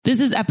This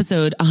is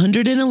episode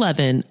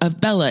 111 of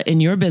Bella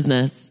in Your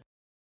Business.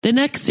 The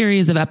next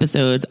series of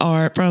episodes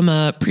are from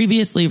a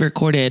previously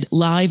recorded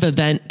live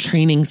event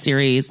training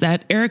series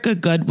that Erica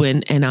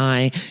Goodwin and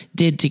I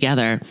did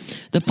together.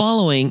 The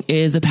following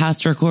is a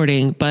past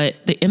recording, but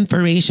the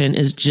information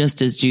is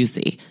just as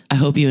juicy. I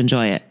hope you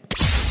enjoy it.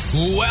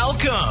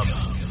 Welcome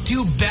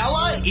to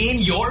Bella in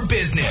Your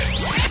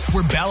Business,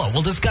 where Bella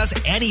will discuss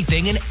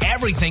anything and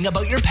everything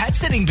about your pet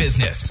sitting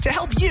business to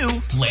help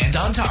you land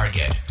on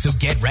target. So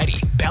get ready.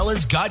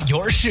 Bella's got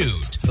your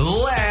shoot.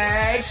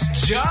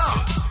 Let's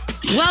jump.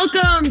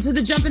 Welcome to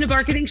the Jump Into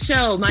Marketing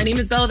Show. My name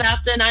is Bella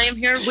Vasta, and I am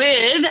here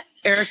with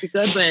Erica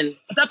Goodwin.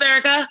 What's up,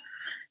 Erica?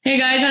 Hey,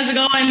 guys. How's it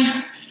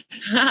going?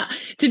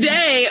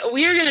 Today,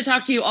 we are going to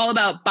talk to you all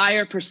about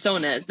buyer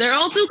personas. They're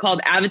also called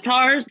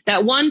avatars,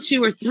 that 1,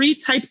 2, or 3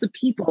 types of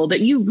people that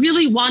you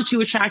really want to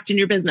attract in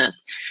your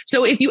business.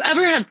 So if you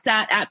ever have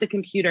sat at the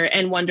computer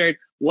and wondered,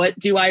 what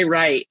do I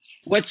write?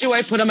 What do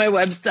I put on my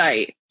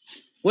website?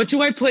 What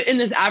do I put in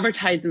this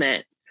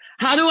advertisement?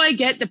 How do I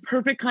get the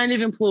perfect kind of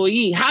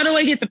employee? How do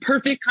I get the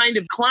perfect kind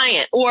of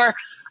client? Or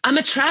I'm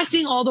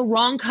attracting all the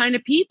wrong kind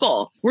of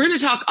people. We're going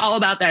to talk all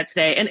about that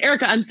today. And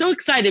Erica, I'm so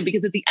excited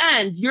because at the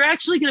end, you're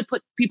actually going to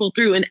put people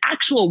through an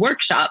actual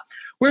workshop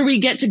where we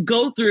get to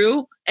go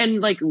through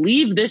and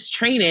leave this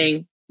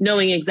training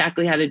knowing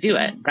exactly how to do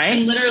it, right?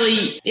 And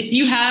literally, if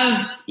you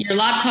have your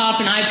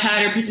laptop, an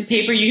iPad, or piece of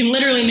paper, you can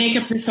literally make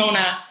a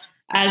persona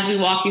as we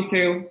walk you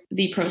through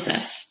the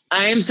process.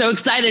 I am so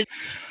excited.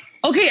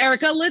 Okay,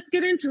 Erica, let's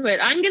get into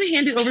it. I'm going to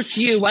hand it over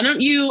to you. Why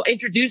don't you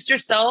introduce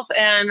yourself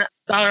and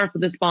start off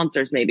with the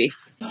sponsors, maybe?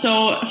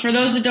 So for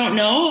those that don't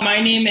know, my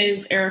name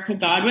is Erica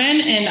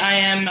Godwin, and I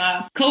am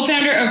a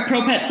co-founder of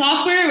ProPet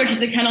Software, which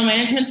is a kennel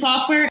management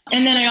software.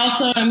 And then I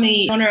also am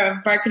the owner of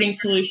Marketing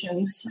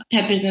Solutions,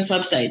 pet business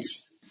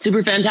websites.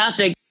 Super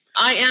fantastic.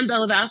 I am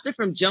Bella Vasta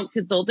from Jump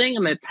Consulting.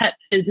 I'm a pet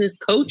business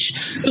coach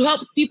who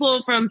helps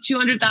people from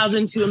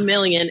 200,000 to $1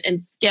 million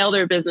and scale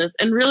their business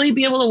and really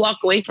be able to walk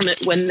away from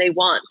it when they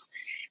want.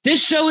 This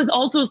show is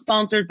also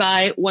sponsored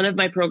by one of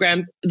my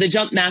programs, the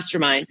Jump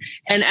Mastermind.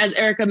 And as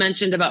Erica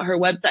mentioned about her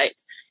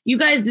websites, you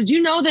guys, did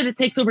you know that it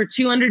takes over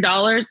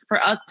 $200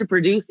 for us to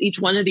produce each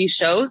one of these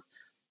shows?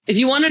 If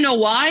you want to know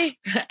why,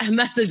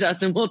 message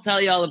us and we'll tell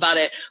you all about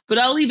it. But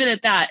I'll leave it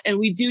at that. And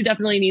we do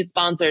definitely need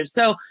sponsors.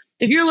 So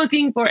if you're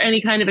looking for any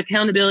kind of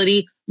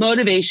accountability,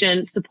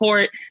 motivation,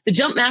 support, the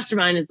Jump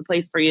Mastermind is the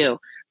place for you.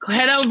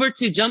 Head over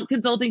to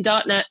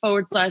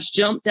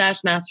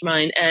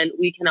jumpconsulting.net/jump-mastermind, and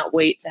we cannot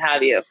wait to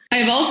have you.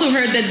 I've also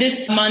heard that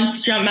this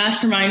month's Jump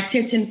Mastermind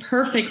fits in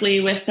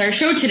perfectly with our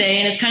show today,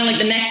 and it's kind of like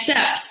the next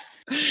steps.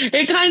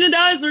 It kind of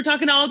does. We're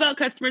talking all about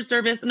customer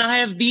service, and I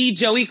have the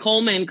Joey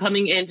Coleman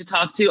coming in to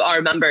talk to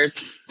our members.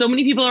 So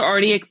many people are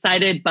already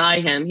excited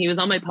by him. He was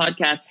on my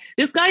podcast.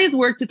 This guy has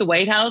worked at the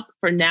White House,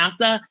 for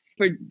NASA,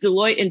 for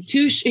Deloitte and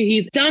Touche.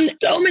 He's done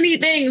so many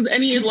things,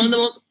 and he is one of the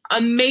most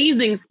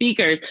amazing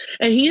speakers.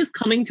 And he is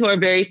coming to our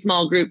very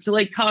small group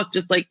to talk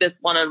just like this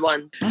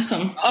one-on-one.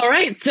 Awesome. All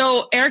right.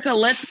 So Erica,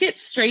 let's get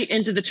straight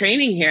into the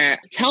training here.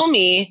 Tell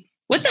me,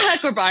 what the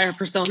heck are buyer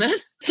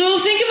personas? So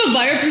think of a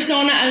buyer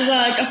persona as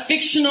a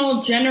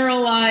fictional,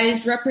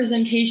 generalized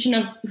representation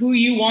of who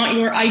you want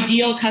your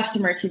ideal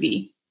customer to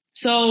be.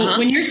 So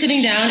when you're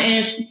sitting down,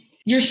 and if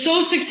you're so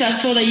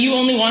successful that you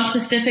only want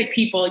specific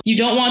people, you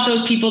don't want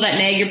those people that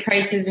nag your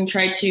prices and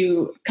try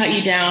to cut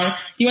you down.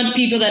 You want the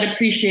people that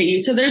appreciate you.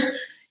 So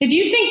if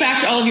you think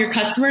back to all of your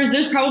customers,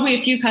 there's probably a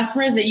few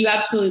customers that you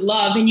absolutely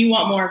love and you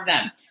want more of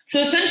them. So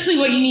essentially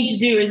what you need to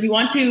do is you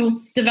want to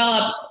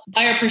develop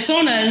buyer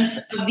personas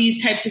of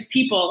these types of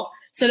people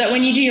so that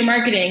when you do your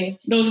marketing,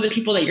 those are the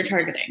people that you're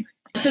targeting.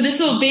 So this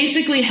will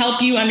basically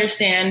help you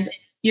understand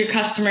your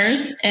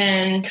customers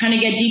and kind of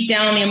get deep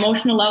down on the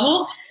emotional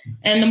level.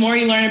 And the more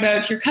you learn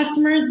about your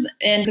customers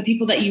and the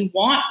people that you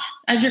want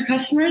as your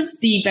customers,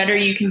 the better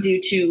you can do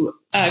to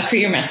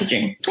create your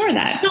messaging for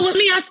that. So let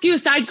me ask you a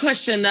side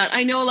question that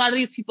I know a lot of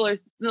these people are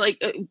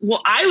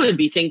I would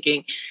be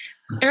thinking,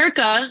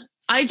 Erica,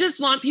 I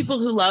just want people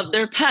who love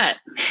their pet.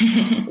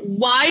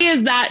 Why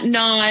is that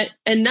not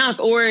enough?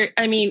 Or,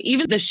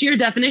 even the sheer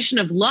definition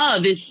of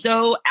love is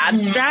so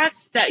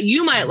abstract that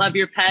you might love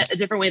your pet a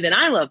different way than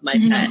I love my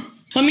pet.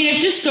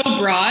 It's just so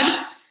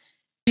broad.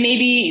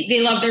 Maybe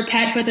they love their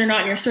pet, but they're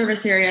not in your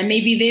service area.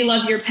 Maybe they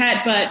love your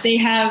pet, but they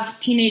have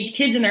teenage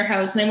kids in their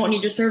house and they won't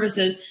need your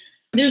services.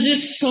 There's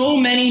just so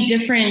many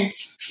different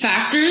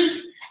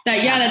factors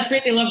that, that's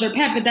great. They love their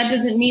pet, but that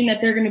doesn't mean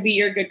that they're going to be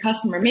your good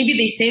customer. Maybe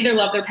they say they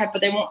love their pet, but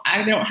they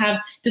don't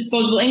have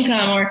disposable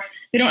income, or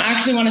they don't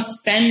actually want to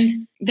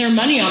spend their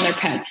money on their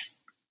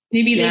pets.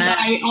 Maybe they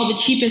buy all the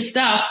cheapest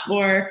stuff,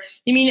 or,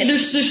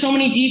 there's so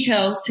many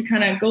details to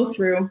kind of go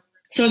through.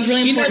 So it's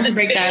really important to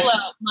break that.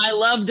 My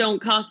love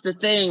don't cost a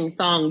thing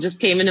song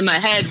just came into my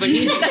head when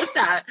you said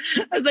that.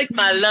 I was like,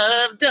 my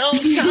love don't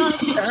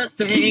cost a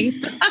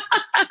thing.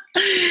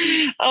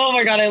 Oh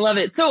my God, I love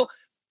it. So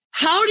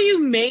how do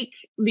you make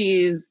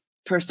these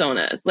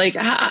personas? Like,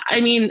 I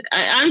mean,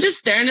 I'm just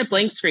staring at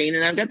blank screen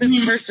and I've got this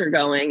cursor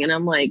going and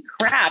I'm like,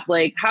 crap,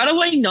 like, how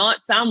do I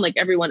not sound like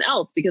everyone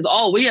else? Because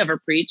all we ever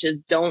preach is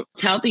don't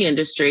tout the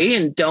industry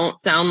and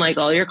don't sound like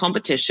all your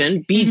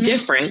competition, be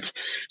different.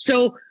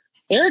 So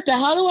Erica,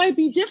 how do I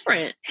be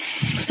different?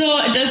 So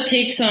it does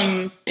take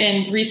some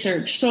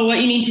research. So what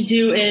you need to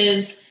do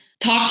is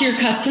talk to your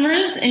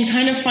customers and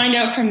kind of find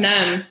out from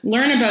them,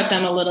 learn about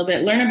them a little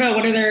bit, learn about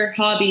what are their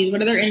hobbies,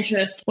 what are their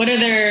interests, what's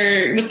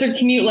their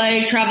commute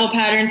like, travel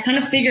patterns, kind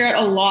of figure out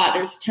a lot.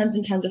 There's tons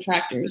and tons of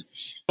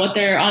factors, what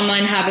their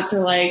online habits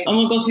are like. And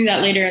we'll go through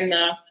that later in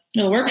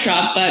the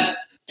workshop, but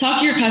talk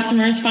to your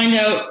customers, find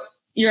out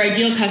your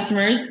ideal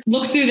customers,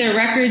 look through their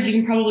records. You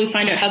can probably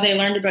find out how they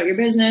learned about your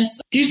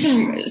business. Do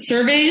some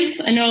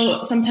surveys. I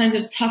know sometimes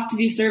it's tough to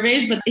do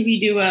surveys, but if you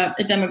do a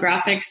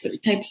demographics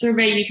type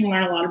survey, you can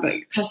learn a lot about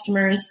your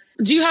customers.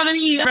 Do you have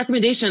any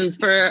recommendations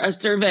for a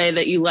survey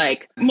that you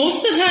like?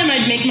 Most of the time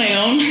I'd make my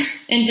own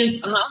and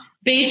just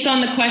based on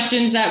the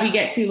questions that we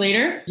get to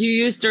later. Do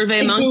you use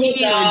SurveyMonkey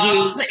or do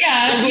you use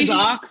Google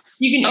Docs?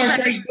 You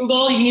can,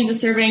 Google. You can use a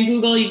survey in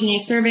Google. You can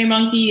use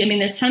SurveyMonkey. I mean,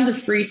 there's tons of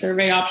free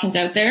survey options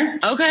out there.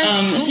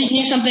 Okay. So you can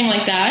use something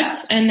like that.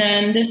 And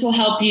then this will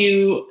help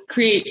you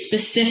create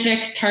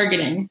specific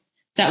targeting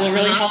that will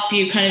really help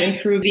you kind of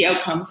improve the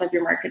outcomes of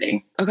your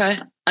marketing. Okay.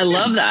 I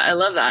love that. I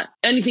love that.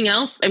 Anything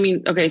else? I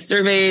mean, okay,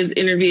 surveys,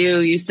 interview,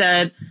 you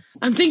said.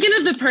 I'm thinking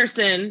of the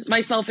person,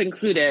 myself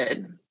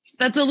included,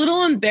 that's a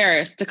little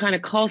embarrassed to kind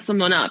of call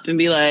someone up and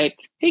be like,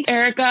 hey,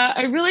 Erica,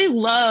 I really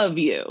love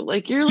you.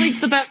 Like, you're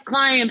like the best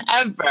client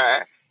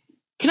ever.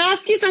 Can I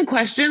ask you some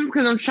questions?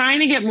 Because I'm trying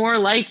to get more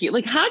like you.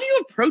 Like, how do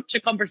you approach a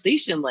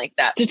conversation like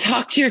that to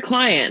talk to your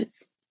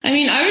clients? I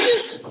mean, I would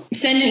just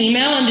send an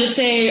email and just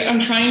say, I'm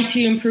trying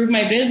to improve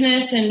my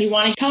business and you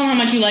want to tell them how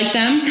much you like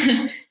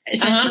them,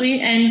 essentially.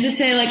 And just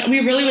say, like,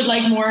 we really would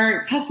like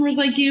more customers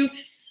like you.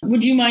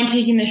 Would you mind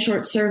taking this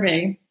short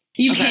survey?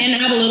 You can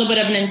add a little bit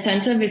of an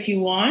incentive if you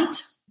want,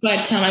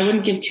 but I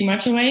wouldn't give too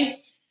much away.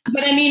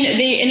 But I mean,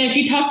 if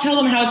you tell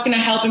them how it's going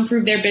to help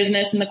improve their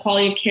business and the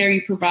quality of care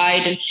you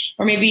provide,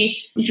 or maybe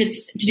if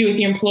it's to do with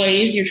the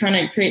employees, you're trying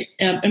to create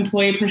an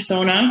employee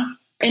persona.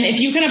 And if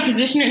you kind of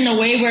position it in a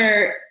way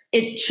where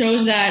it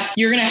shows that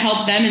you're going to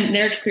help them and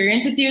their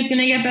experience with you is going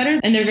to get better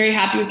and they're very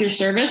happy with your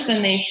service,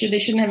 then they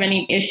shouldn't have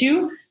any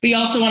issue. But you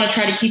also want to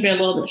try to keep it a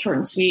little bit short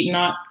and sweet and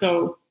not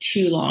go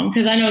too long.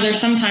 Because I know there's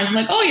sometimes I'm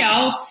like, oh yeah,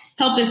 I'll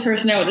help this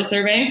person out with a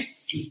survey.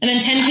 And then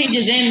 10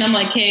 pages in, I'm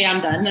like, hey, I'm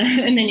done.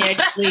 And then I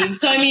just leave.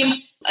 So I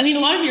mean, a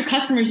lot of your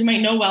customers you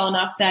might know well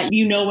enough that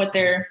you know what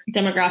their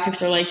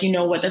demographics are like, you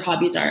know what their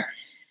hobbies are.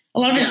 A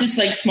lot of it's just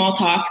like small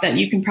talk that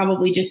you can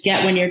probably just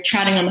get when you're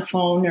chatting on the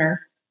phone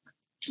or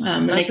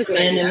they come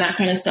in and that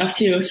kind of stuff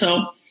too.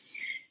 So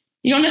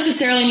you don't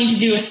necessarily need to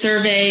do a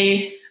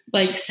survey,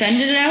 like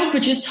send it out,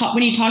 but just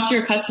when you talk to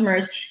your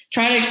customers,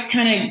 try to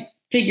kind of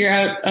figure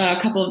out a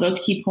couple of those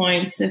key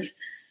points.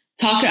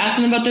 Ask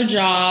them about their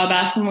job,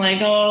 ask them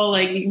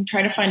you can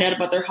try to find out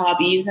about their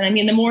hobbies. And I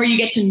mean, the more you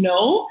get to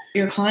know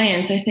your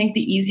clients, I think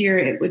the easier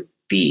it would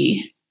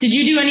be. Did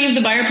you do any of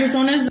the buyer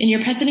personas in your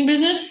pet sitting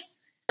business?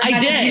 I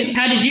did.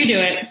 How did you do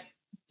it?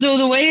 So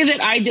the way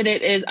that I did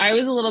it is I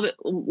was a little bit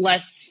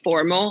less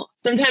formal.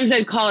 Sometimes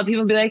I'd call up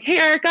people and be like, hey,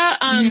 Erica,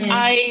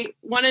 I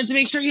wanted to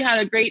make sure you had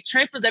a great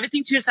trip. Was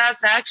everything to your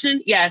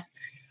satisfaction? Yes.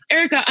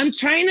 Erica, I'm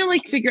trying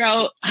to figure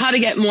out how to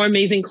get more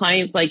amazing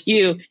clients like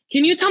you.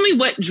 Can you tell me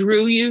what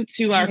drew you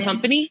to our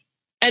company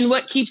and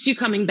what keeps you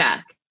coming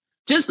back?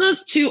 Just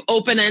those two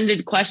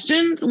open-ended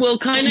questions will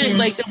kind of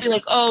they'll be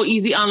like, oh,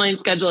 easy online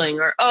scheduling,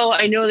 or, oh,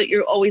 I know that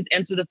you always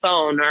answer the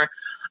phone, or,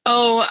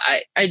 oh,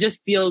 I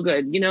just feel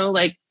good.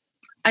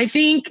 I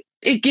think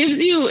it gives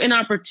you an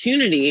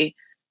opportunity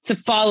to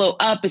follow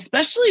up,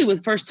 especially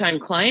with first-time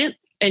clients.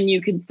 And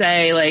you can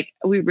say,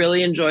 we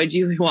really enjoyed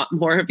you. We want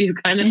more of you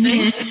kind of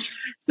thing.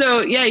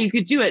 So, yeah, you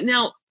could do it.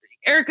 Now,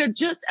 Erica,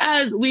 just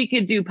as we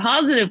could do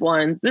positive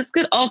ones, this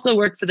could also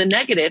work for the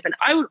negative. And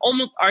I would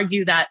almost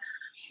argue that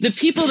the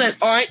people that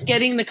aren't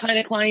getting the kind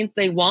of clients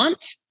they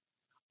want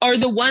are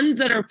the ones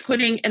that are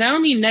putting, and I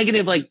don't mean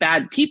negative like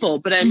bad people,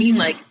 but I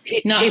mean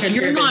if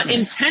you're not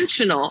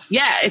intentional,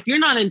 if you're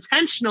not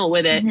intentional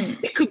with it,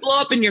 it could blow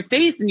up in your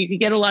face and you could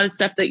get a lot of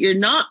stuff that you're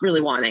not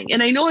really wanting.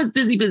 And I know as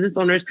busy business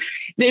owners,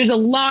 there's a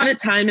lot of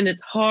time and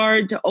it's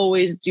hard to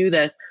always do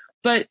this.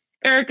 But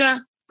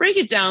Erica, break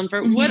it down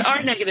for what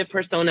are negative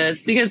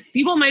personas, because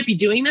people might be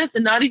doing this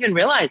and not even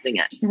realizing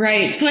it.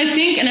 Right. So I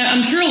think, and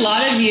I'm sure a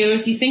lot of you,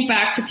 if you think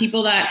back to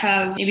people that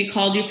have maybe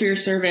called you for your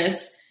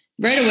service,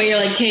 right away, you're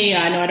like, hey,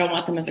 yeah, no, I don't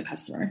want them as a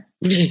customer.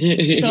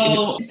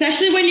 So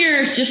especially when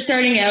you're just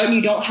starting out and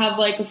you don't have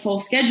a full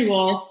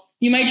schedule,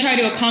 you might try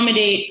to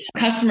accommodate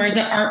customers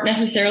that aren't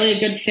necessarily a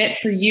good fit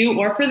for you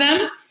or for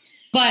them.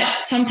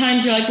 But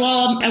sometimes you're like,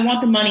 well, I want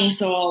the money,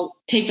 so I'll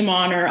take them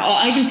on, or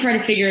I can try to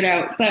figure it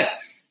out. But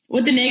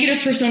what the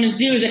negative personas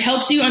do is it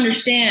helps you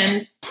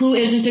understand who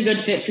isn't a good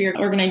fit for your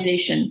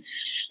organization.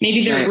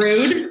 Maybe they're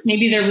rude.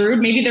 Maybe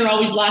they're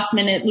always last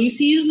minute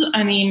loosies.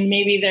 I mean,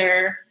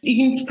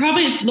 you can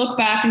probably look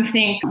back and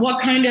think,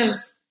 what kind of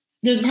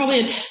there's probably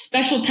a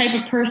special type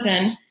of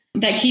person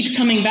that keeps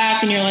coming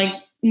back and you're like,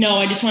 no,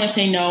 I just want to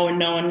say no and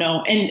no and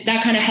no. And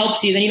that kind of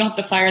helps you. Then you don't have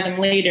to fire them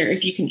later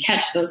if you can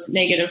catch those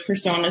negative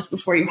personas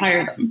before you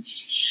hire them.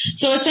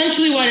 So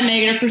essentially what a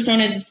negative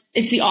persona is,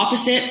 it's the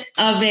opposite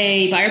of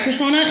a buyer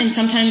persona. And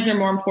sometimes they're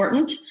more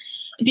important,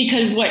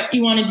 because what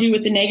you want to do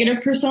with the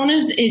negative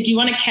personas is you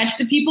want to catch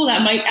the people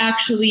that might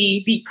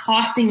actually be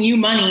costing you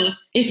money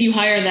if you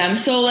hire them.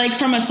 So like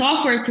from a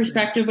software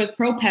perspective with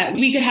ProPet,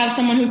 we could have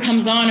someone who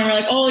comes on and we're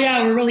like, oh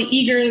yeah, we're really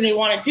eager. They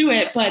want to do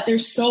it, but they're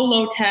so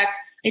low tech.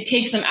 It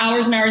takes them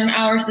hours and hours and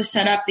hours to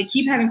set up. They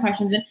keep having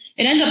questions, and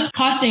it ends up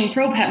costing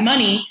ProPet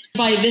money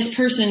by this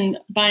person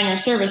buying our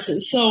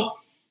services. So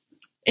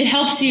it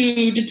helps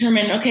you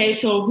determine, okay,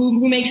 so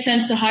who makes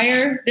sense to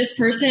hire this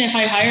person? If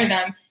I hire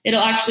them, it'll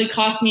actually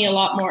cost me a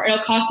lot more. It'll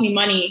cost me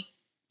money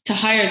to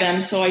hire them,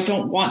 so I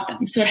don't want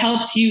them. So it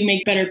helps you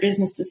make better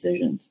business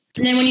decisions.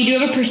 And then when you do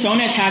have a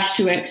persona attached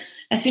to it,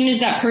 as soon as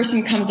that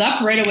person comes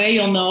up, right away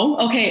you'll know,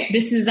 okay,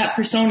 this is that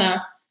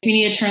persona. We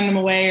need to turn them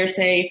away, or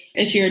say,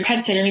 if you're a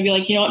pet sitter, maybe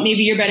like, you know what,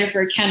 maybe you're better for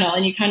a kennel,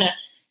 and you kind of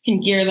can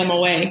gear them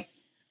away.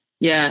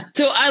 Yeah.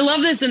 So I love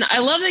this. And I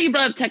love that you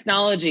brought up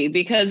technology,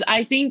 because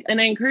I think,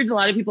 and I encourage a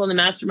lot of people in the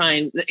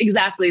mastermind,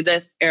 exactly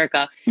this,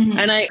 Erica. Mm-hmm.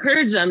 And I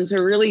encourage them to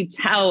really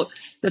tout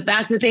the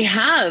fact that they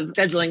have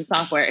scheduling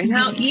software and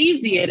how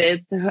easy it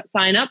is to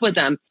sign up with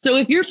them. So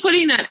if you're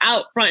putting that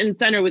out front and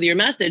center with your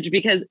message,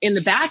 because in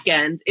the back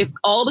end, if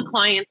all the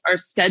clients are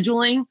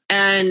scheduling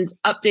and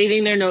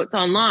updating their notes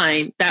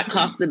online, that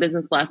costs the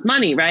business less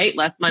money, right?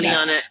 Less money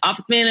on an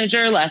office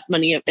manager, less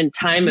money in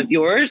time of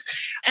yours.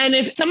 And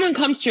if someone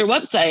comes to your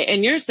website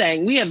and you're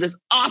saying, we have this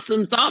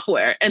awesome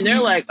software, and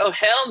they're like, oh,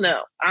 hell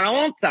no, I don't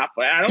want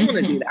software. I don't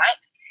want to do that.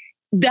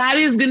 That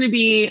is going to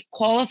be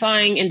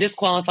qualifying and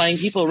disqualifying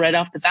people right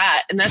off the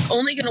bat. And that's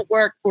only going to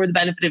work for the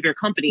benefit of your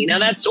company. Now,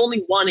 that's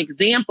only one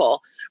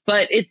example,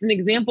 but it's an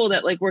example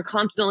that like we're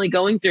constantly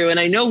going through. And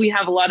I know we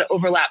have a lot of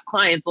overlap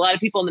clients. A lot of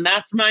people in the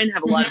mastermind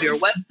have a lot of your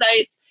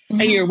websites,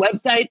 and your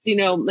websites, you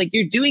know, like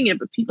you're doing it,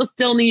 but people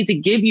still need to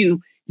give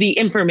you the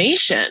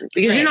information,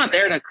 because you're not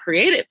there to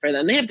create it for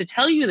them. They have to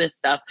tell you this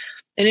stuff.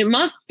 And it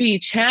must be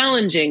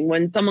challenging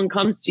when someone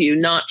comes to you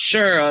not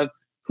sure of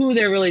who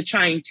they're really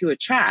trying to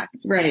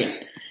attract.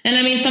 Right. And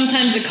I mean,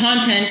 sometimes the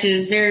content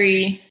is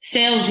very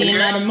salesy and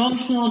not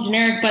emotional,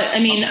 generic. But I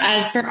mean,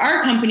 as for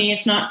our company,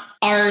 it's not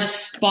our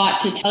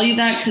spot to tell you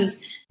that,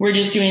 because we're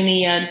just doing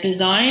the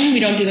design. We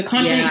don't do the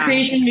content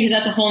creation, because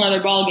that's a whole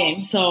nother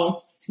ballgame.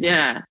 So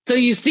yeah. So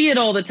you see it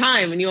all the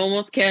time, and you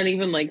almost can't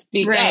even like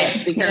speak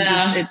up, because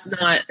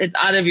it's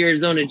out of your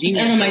zone of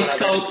genius. It's out of my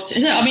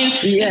scope. I mean,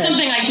 it's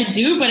something I could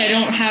do, but I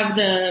don't have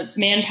the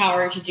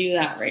manpower to do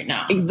that right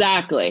now.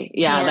 Exactly.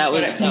 Yeah. That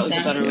was a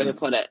better way to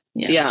put it.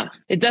 Yeah.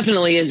 It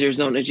definitely is your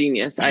zone of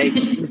genius. I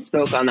just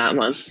spoke on that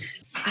one.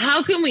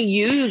 How can we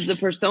use the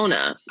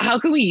persona? How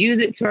can we use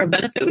it to our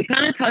benefit? We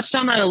kind of touched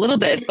on that a little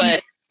bit,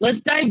 but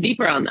let's dive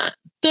deeper on that.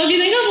 So if you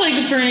think of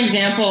like, for an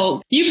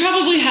example, you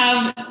probably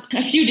have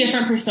a few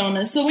different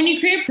personas. So when you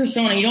create a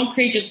persona, you don't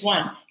create just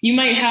one. You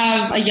might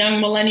have a young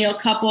millennial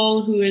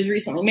couple who is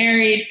recently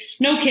married,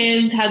 no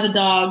kids, has a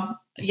dog,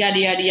 yada,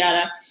 yada,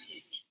 yada.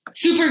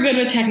 Super good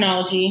with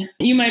technology.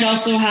 You might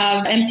also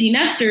have empty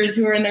nesters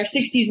who are in their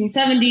 60s and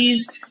 70s.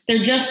 They're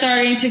just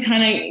starting to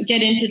kind of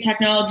get into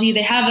technology.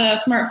 They have a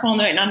smartphone.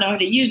 They might not know how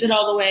to use it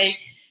all the way.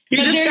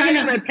 You're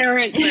describing my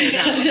parents right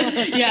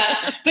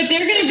now. But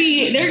they're going to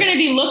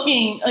be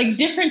looking like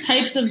different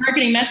types of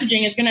marketing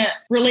messaging is going to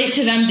relate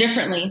to them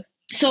differently.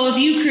 So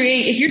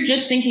if you're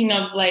just thinking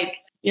of like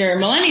your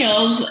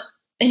millennials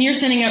and you're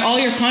sending out all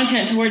your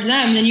content towards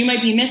them, then you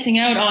might be missing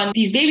out on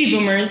these baby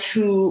boomers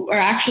who are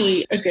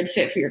actually a good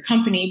fit for your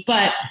company,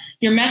 but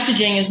your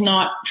messaging is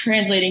not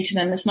translating to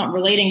them. It's not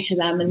relating to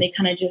them. And they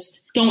kind of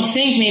just don't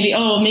think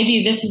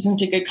maybe this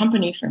isn't a good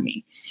company for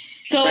me.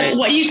 So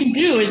what you can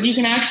do is you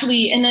can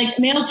actually, and like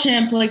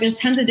MailChimp, like there's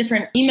tons of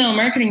different email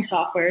marketing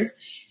softwares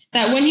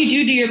that when you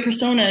do your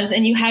personas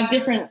and you have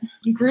different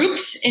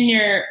groups in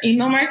your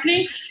email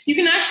marketing, you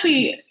can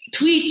actually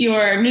tweak your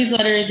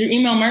newsletters, your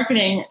email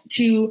marketing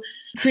to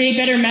create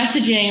better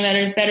messaging that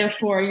is better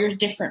for your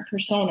different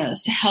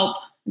personas to help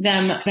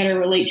them better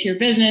relate to your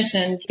business.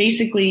 And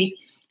basically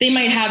they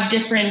might have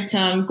different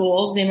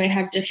goals. They might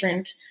have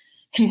different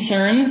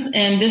concerns.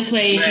 And this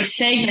way, if you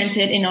segment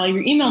it in all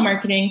your email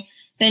marketing,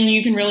 then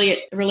you can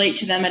really relate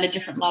to them at a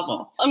different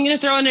level. I'm going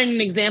to throw in an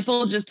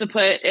example just to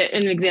put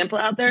an example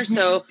out there.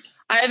 So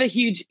I have a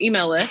huge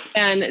email list,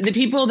 and the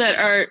people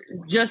that are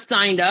just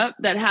signed up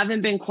that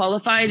haven't been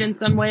qualified in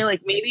some way,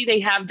 like maybe they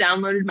have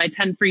downloaded my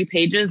 10 free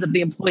pages of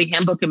the employee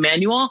handbook and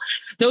manual.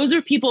 Those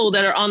are people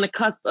that are on the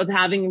cusp of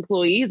having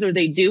employees, or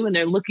they do, and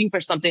they're looking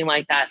for something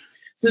like that.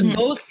 So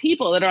those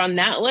people that are on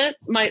that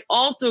list might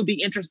also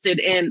be interested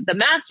in the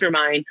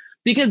mastermind,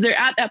 because they're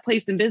at that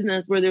place in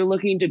business where they're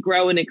looking to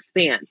grow and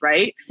expand,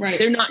 right?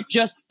 They're not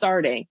just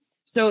starting.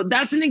 So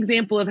that's an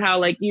example of how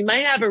like you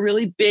might have a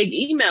really big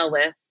email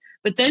list,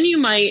 but then you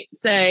might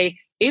say,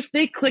 if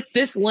they click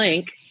this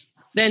link,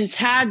 then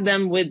tag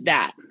them with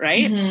that,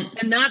 right? Mm-hmm.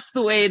 And that's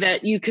the way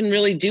that you can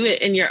really do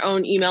it in your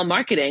own email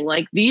marketing.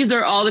 Like, these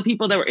are all the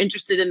people that were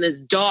interested in this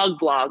dog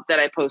blog that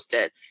I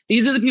posted.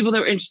 These are the people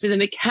that were interested in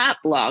the cat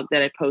blog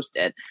that I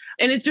posted.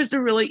 And it's just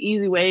a really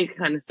easy way to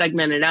kind of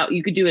segment it out.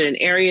 You could do it in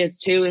areas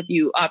too, if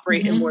you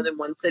operate in more than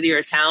one city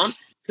or town.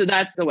 So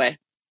that's the way.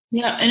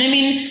 Yeah. And I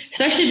mean,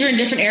 especially if you're in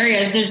different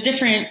areas,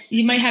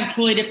 you might have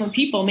totally different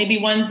people. Maybe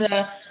one's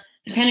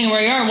depending on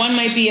where you are, one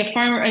might be a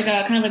farm, like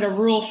a kind of like a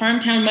rural farm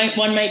town,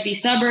 one might be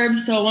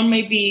suburbs, so one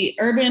might be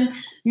urban. I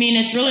mean,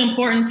 it's really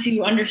important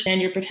to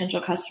understand your potential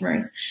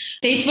customers.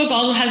 Facebook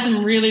also has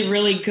some really,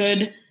 really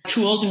good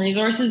tools and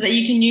resources that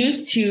you can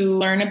use to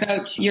learn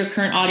about your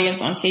current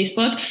audience on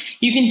Facebook.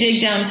 You can dig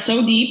down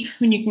so deep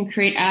when you can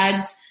create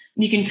ads,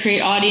 you can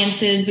create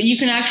audiences, but you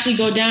can actually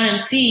go down and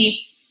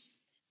see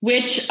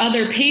which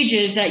other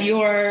pages that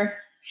your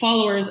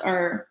followers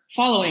are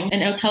following,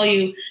 and it'll tell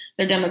you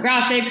their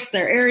demographics,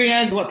 their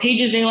area, what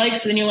pages they like.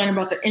 So then you learn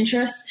about their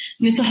interests,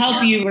 and this will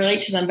help you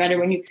relate to them better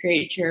when you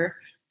create your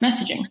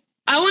messaging.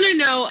 I want to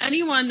know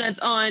anyone that's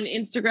on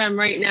Instagram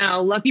right now: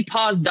 Lucky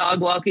Paws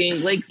Dog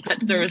Walking, Lakes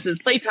Pet Services,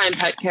 Playtime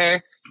Pet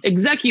Care,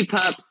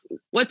 Execupups.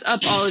 What's up,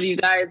 all of you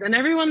guys? And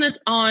everyone that's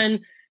on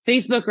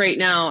Facebook right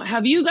now,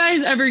 have you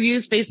guys ever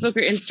used Facebook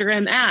or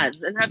Instagram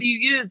ads? And have you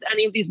used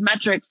any of these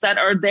metrics that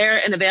are there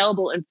and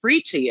available and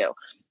free to you?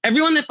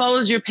 Everyone that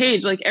follows your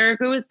page, like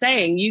Erica was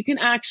saying, you can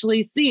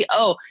actually see,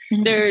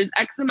 there's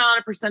X amount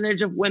of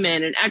percentage of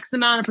women and X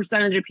amount of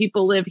percentage of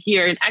people live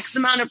here, and X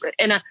amount of,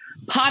 and a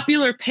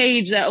popular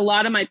page that a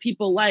lot of my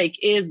people like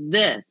is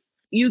this.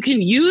 You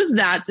can use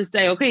that to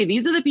say, okay,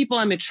 these are the people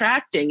I'm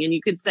attracting. And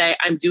you could say,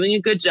 I'm doing a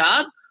good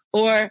job,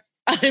 or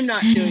I'm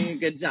not doing a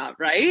good job,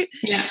 right?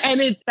 Yeah. And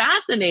it's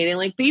fascinating.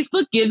 Like,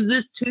 Facebook gives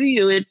this to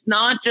you. It's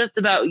not just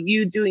about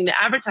you doing the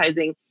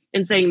advertising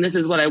and saying, this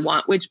is what I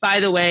want, which,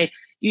 by the way,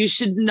 you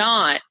should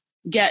not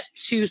get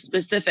too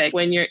specific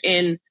when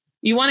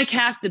you want to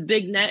cast a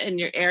big net in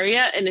your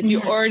area. And if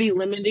you're already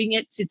limiting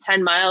it to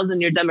 10 miles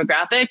in your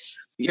demographic,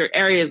 your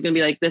area is going to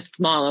be like this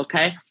small.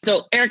 Okay.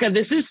 So Erica,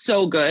 this is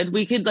so good.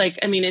 We could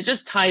it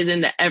just ties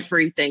into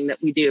everything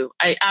that we do.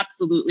 I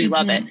absolutely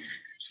love it.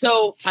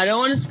 So I don't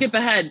want to skip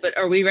ahead, but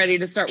are we ready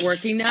to start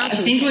working now? I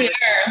think we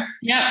are.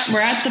 Yeah,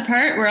 we're at the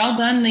part. We're all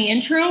done the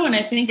intro, and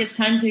I think it's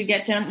time to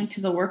get down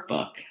into the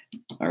workbook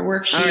or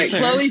worksheet. All right.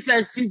 Chloe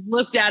says she's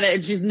looked at it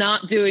and she's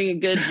not doing a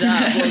good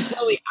job. Well,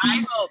 Chloe,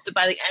 I hope that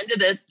by the end of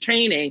this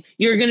training,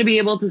 you're going to be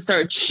able to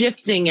start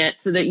shifting it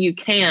so that you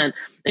can.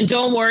 And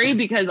don't worry,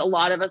 because a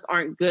lot of us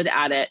aren't good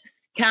at it.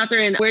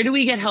 Catherine, where do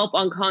we get help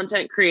on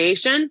content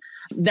creation?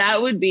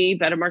 That would be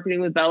Better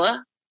Marketing with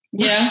Bella.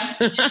 Yeah.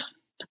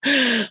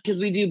 Because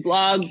we do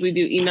blogs, we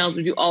do emails,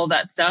 we do all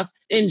that stuff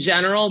in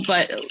general,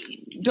 but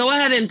go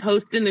ahead and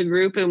post in the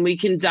group and we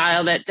can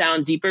dial that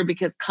down deeper,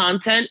 because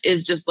content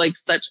is just like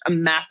such a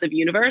massive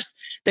universe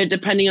that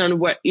depending on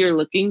what you're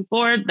looking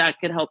for, that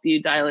could help you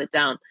dial it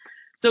down.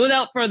 So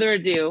without further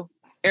ado,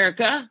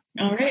 Erica.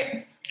 All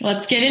right,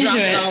 let's get into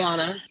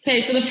it.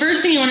 Okay, so the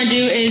first thing you want to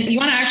do is you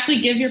want to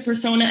actually give your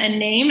persona a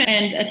name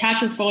and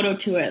attach a photo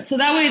to it. So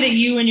that way that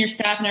you and your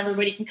staff and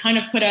everybody can kind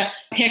of put a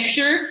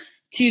picture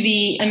to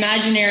the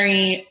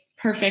imaginary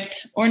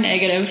perfect or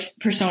negative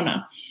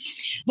persona.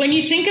 When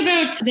you think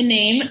about the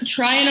name,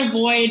 try and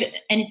avoid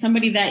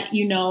somebody that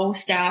you know,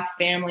 staff,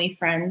 family,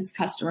 friends,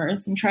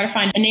 customers, and try to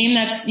find a name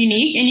that's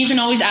unique. And you can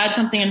always add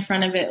something in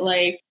front of it,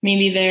 like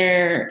maybe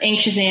they're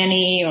Anxious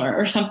Annie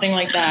or something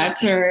like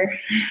that, or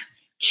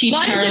Cheap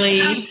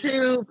Charlie. Why does it have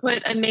to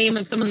put a name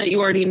of someone that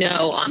you already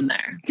know on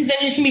there? Because then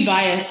you're just going to be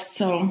biased.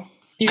 So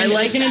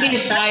it's going to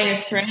be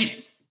biased, right?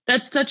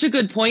 That's such a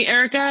good point,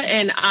 Erica.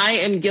 And I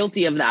am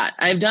guilty of that.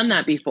 I've done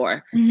that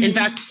before. In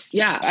fact,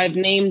 I've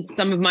named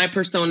some of my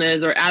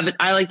personas, or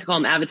I like to call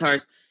them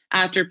avatars,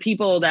 after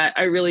people that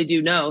I really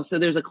do know. So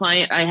there's a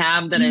client I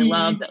have that I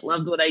love, that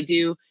loves what I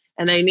do,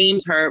 and I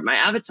named her my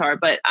avatar,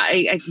 but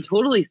I can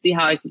totally see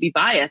how I could be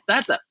biased.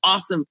 That's an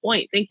awesome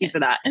point. Thank you for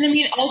that. And I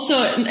mean,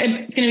 also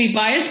it's going to be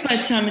biased, but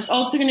it's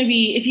also going to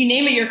be, if you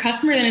name it your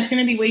customer, then it's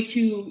going to be way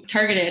too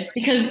targeted,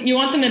 because you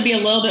want them to be a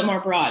little bit more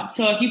broad.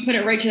 So if you put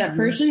it right to that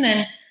person,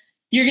 then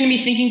you're going to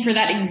be thinking for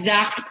that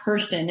exact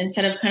person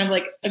instead of kind of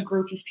like a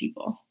group of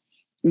people.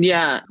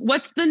 Yeah.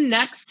 What's the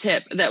next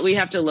tip that we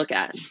have to look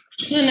at?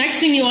 So the next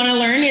thing you want to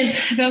learn is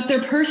about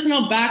their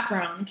personal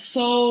background.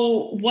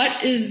 So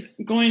what is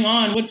going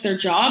on? What's their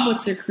job?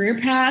 What's their career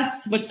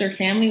path? What's their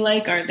family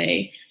like? Are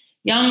they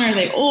young? Are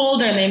they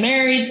old? Are they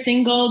married,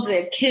 single? Do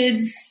they have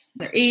kids?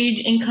 Their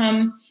age,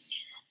 income?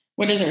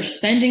 What is their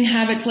spending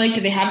habits like?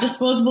 Do they have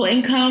disposable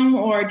income,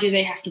 or do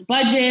they have to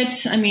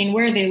budget? I mean,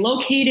 where are they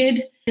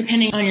located?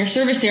 Depending on your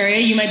service area,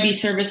 you might be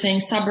servicing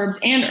suburbs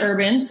and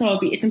urban. So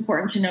it's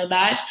important to know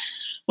that.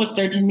 What's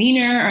their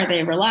demeanor? Are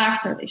they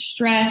relaxed? Are they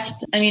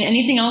stressed? I mean,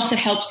 anything else that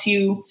helps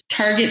you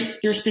target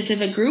your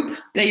specific group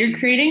that you're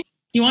creating.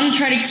 You want to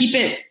try to keep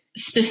it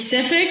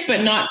specific,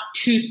 but not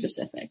too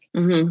specific.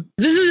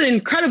 This is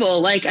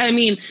incredible.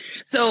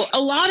 So a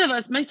lot of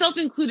us, myself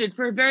included,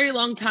 for a very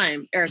long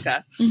time,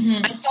 Erica,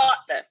 I thought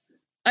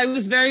this. I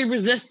was very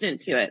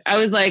resistant to it. I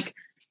was like,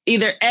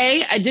 Either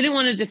A, I didn't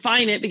want to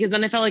define it because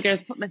then I felt like I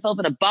was put myself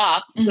in a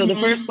box. So the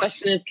first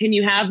question is, can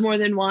you have more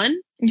than one?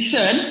 You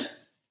should.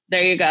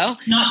 There you go.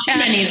 Not too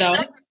many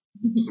though.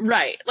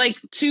 Right. Like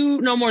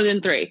 2, no more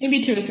than 3.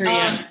 Maybe 2 or 3,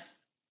 yeah.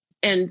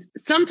 And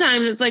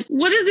sometimes it's like,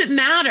 what does it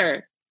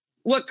matter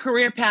what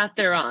career path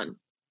they're on?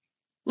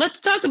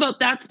 Let's talk about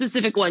that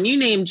specific one. You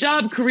name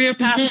job, career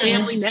path,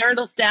 family,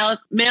 marital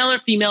status, male or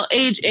female,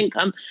 age,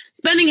 income,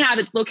 spending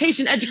habits,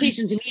 location,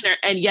 education, demeanor.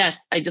 And yes,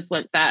 I just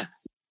went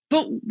fast.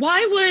 But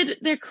why would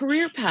their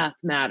career path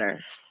matter?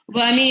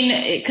 Well, I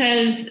mean,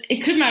 because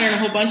it could matter in a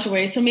whole bunch of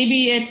ways. So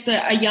maybe it's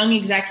a young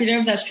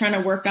executive that's trying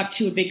to work up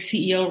to a big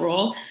CEO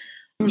role.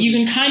 You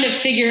can kind of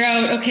figure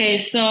out, okay,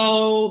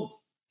 so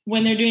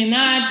when they're doing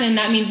that, then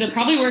that means they're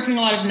probably working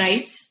a lot of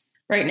nights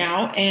right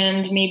now,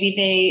 and maybe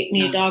they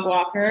need a dog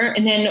walker.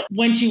 And then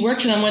once you work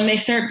to them, when they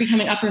start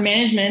becoming upper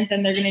management,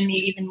 then they're going to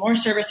need even more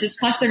services.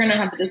 Plus they're going to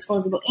have the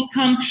disposable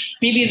income.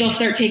 Maybe they'll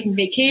start taking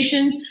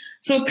vacations.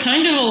 So it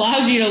kind of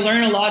allows you to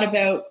learn a lot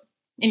about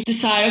and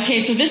decide, okay,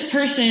 so this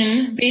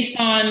person, based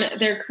on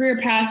their career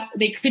path,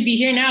 they could be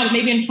here now, but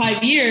maybe in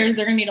 5 years,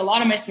 they're going to need a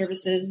lot of my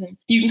services. And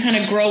you can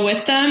kind of grow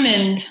with them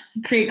and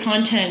create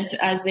content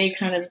as they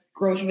kind of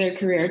grow through their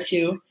career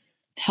to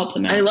help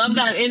them out. I love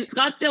that. In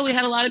Scottsdale, we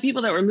had a lot of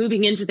people that were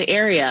moving into the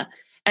area,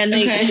 and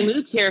they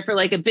moved here for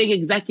like a big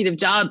executive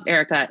job,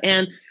 Erica.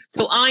 And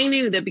so I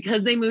knew that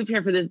because they moved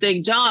here for this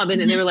big job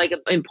and they were like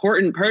an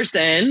important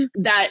person,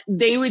 that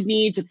they would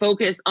need to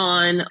focus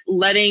on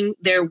letting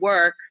their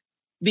work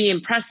be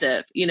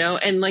impressive, you know,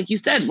 and like you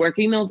said,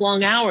 working those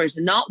long hours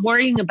and not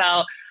worrying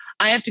about,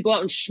 I have to go out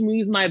and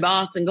schmooze my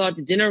boss and go out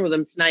to dinner with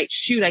him tonight.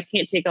 Shoot, I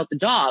can't take out the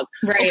dog.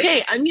 Right.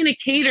 Okay, I'm going to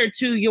cater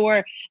to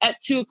your at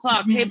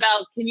 2:00. Hey,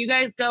 Belle, can you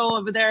guys go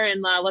over there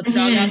and let the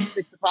dog out at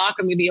 6:00? I'm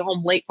going to be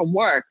home late from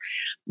work.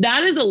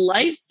 That is a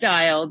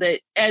lifestyle that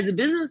as a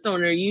business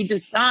owner, you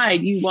decide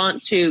you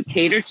want to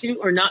cater to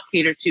or not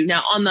cater to.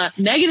 Now, on the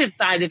negative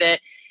side of it,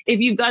 if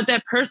you've got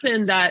that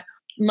person that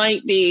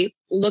might be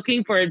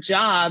looking for a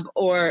job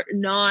or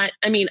not,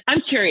 I mean, I'm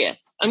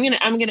curious. I'm going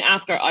to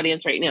ask our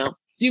audience right now.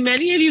 Do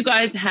many of you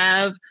guys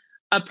have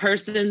a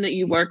person that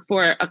you work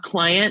for, a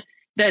client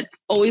that's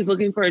always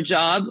looking for a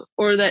job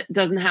or that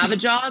doesn't have a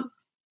job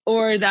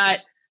or that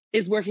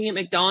is working at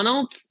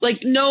McDonald's? Like,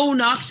 no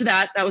knock to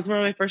that. That was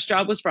where my first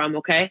job was from.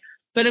 Okay.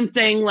 But I'm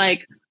saying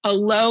like a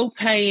low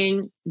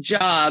paying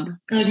job.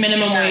 Like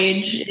minimum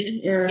wage.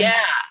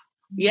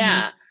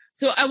 Yeah.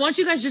 So I want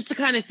you guys just to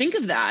kind of think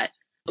of that.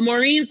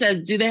 Maureen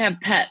says, do they have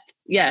pets?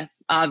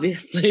 Yes,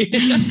 obviously.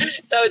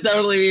 That would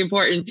totally be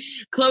important.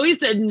 Chloe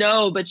said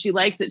no, but she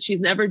likes it. She's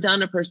never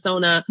done a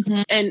persona.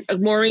 And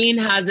Maureen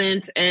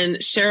hasn't. And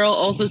Cheryl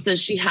also says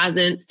she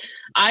hasn't.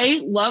 I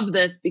love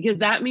this because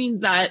that means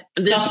that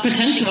this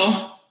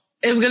potential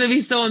is going to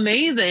be so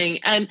amazing.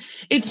 And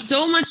it's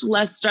so much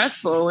less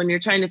stressful when you're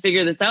trying to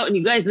figure this out. And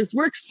you guys, this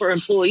works for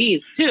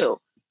employees too.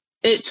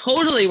 It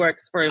totally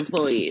works for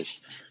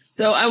employees.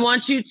 So I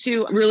want you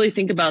to really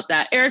think about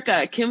that.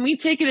 Erica, can we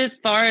take it as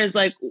far as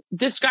like,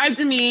 describe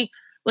to me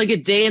like a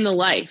day in the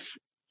life?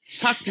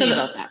 Talk to me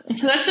about that.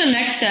 So that's the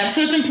next step.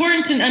 So it's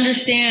important to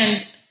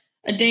understand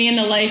a day in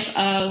the life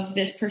of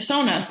this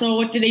persona. So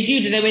what do?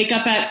 Do they wake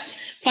up at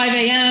 5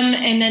 a.m.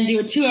 and then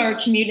do a 2-hour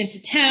commute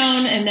into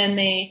town, and then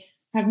they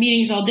have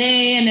meetings all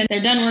day, and then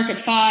they're done work at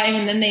 5,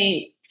 and then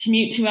they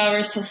commute 2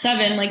 hours till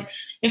 7? Like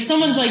if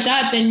someone's like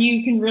that, then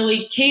you can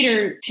really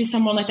cater to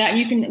someone like that. And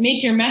you can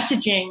make your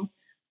messaging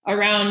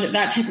around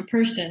that type of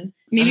person.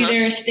 Maybe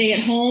they're stay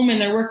at home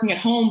and they're working at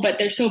home, but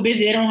they're so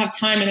busy they don't have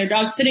time, and their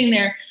dog's sitting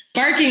there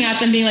barking at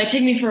them being like,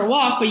 take me for a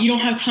walk, but you don't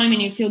have time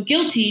and you feel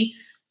guilty.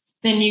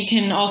 Then you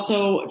can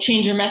also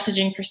change your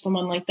messaging for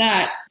someone like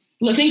that.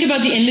 Think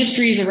about the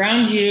industries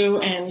around you,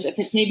 and if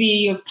it's maybe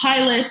you have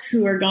pilots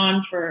who are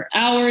gone for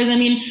hours. I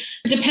mean,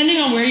 depending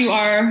on where you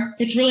are,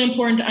 it's really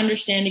important to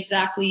understand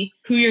exactly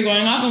who you're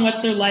going off and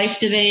what's their life.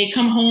 Do they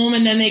come home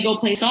and then they go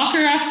play soccer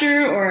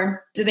after,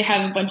 or do they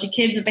have a bunch of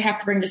kids that they have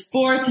to bring to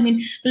sports? I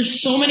mean, there's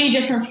so many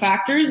different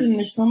factors, and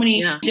there's so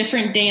many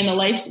different day in the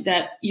lives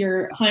that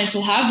your clients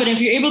will have. But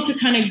if you're able to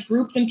kind of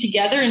group them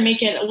together and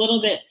make it a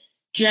little bit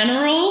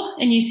general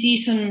and you see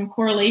some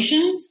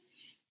correlations,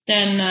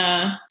 then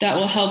that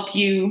will help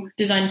you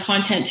design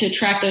content to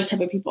attract those type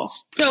of people.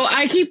 So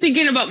I keep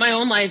thinking about my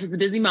own life as a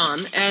busy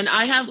mom, and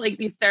I have like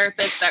these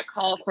therapists that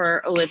call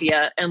for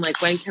Olivia and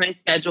like, when can I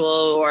schedule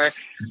or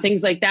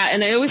things like that.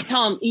 And I always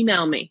tell them,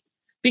 email me,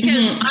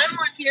 because I'm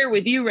right here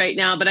with you right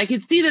now, but I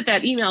can see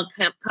that email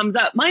comes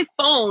up. My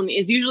phone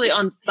is usually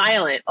on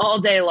silent all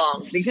day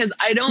long because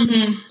I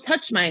don't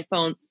touch my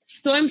phone.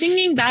 So I'm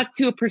thinking back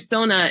to a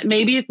persona.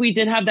 Maybe if we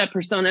did have that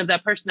persona of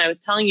that person I was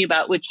telling you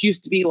about, which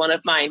used to be one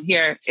of mine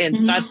here in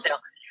Scottsdale,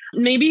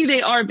 maybe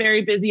they are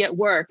very busy at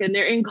work and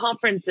they're in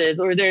conferences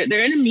or they're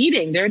in a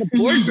meeting, they're in a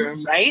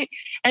boardroom, right?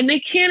 And they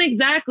can't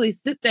exactly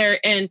sit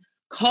there and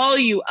call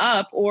you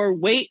up or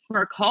wait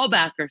for a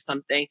callback or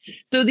something.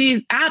 So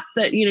these apps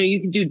that, you know, you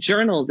can do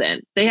journals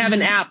in, they have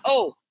an app.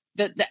 Oh,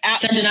 the app.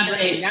 Send an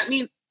update. That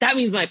means that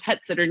means my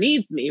pet sitter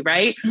needs me,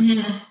 right?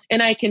 Mm-hmm.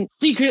 And I can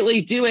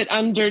secretly do it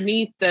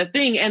underneath the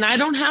thing. And I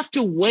don't have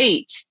to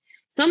wait.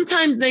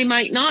 Sometimes they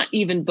might not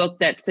even book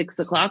that 6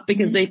 o'clock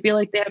because they feel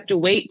like they have to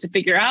wait to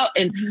figure out.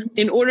 And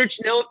in order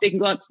to know if they can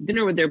go out to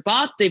dinner with their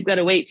boss, they've got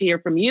to wait to hear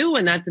from you.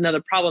 And that's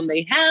another problem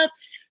they have.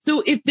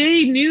 So if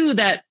they knew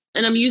that,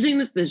 and I'm using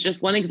this as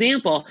just one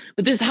example,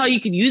 but this is how you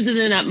could use it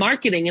in that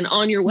marketing and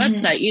on your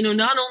website. You know,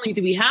 not only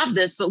do we have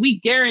this, but we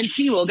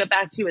guarantee we'll get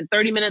back to you in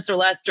 30 minutes or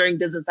less during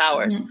business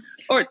hours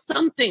or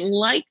something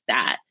like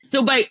that.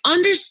 So by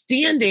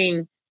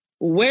understanding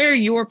where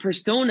your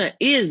persona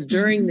is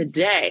during the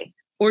day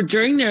or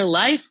during their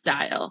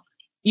lifestyle,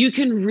 you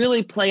can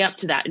really play up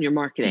to that in your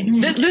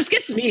marketing. This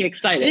gets me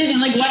excited. It is. And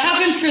like, what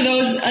happens for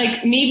those,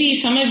 like maybe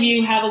some of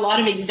you have a lot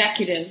of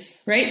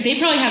executives, right? They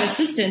probably have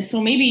assistants. So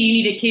maybe you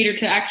need to cater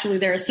to actually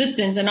their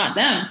assistants and not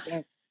them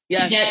to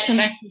get some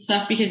extra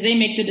stuff because they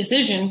make the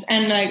decisions.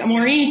 And like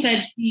Maureen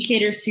said, she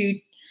caters to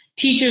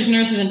teachers,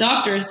 nurses, and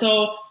doctors.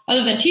 So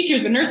other than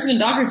teachers, but nurses and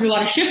doctors do a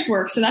lot of shift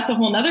work. So that's a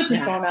whole nother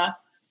persona.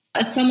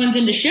 If someone's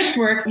into shift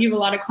work, you have a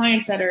lot of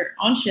clients that are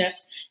on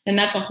shifts, and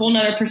that's a whole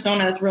nother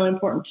persona that's really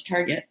important to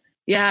target.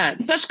 Yeah,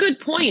 such good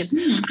points.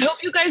 I hope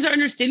you guys are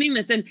understanding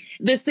this. And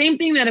the same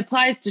thing that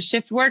applies to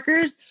shift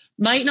workers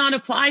might not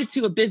apply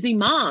to a busy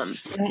mom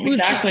whose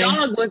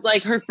dog was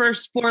like her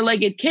first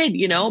 4-legged kid,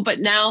 you know, but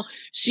now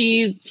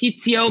she's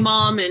PTO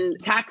mom and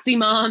taxi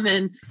mom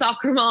and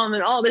soccer mom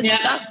and all this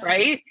stuff,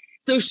 right?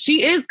 So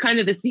she is kind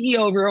of the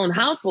CEO of her own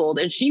household,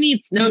 and she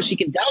needs to know she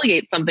can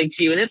delegate something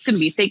to you and it's going to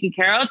be taken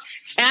care of,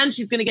 and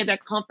she's going to get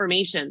that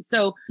confirmation.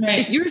 So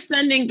if you're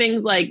sending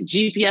things like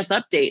GPS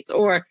updates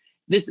or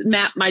this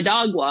map my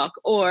dog walk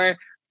or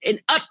an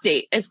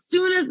update as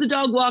soon as the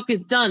dog walk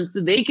is done so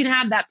they can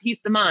have that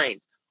peace of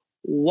mind.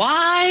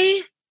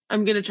 Why?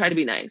 I'm going to try to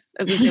be nice.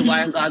 I was going to say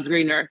why on God's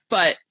green earth,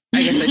 but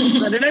I guess I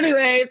just said it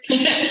anyway.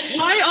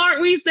 Why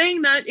aren't we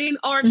saying that in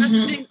our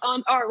messaging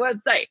on our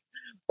website?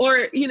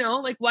 Or, you know,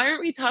 like, why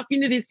aren't we talking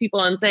to these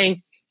people and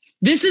saying,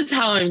 this is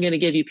how I'm going to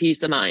give you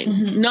peace of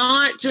mind?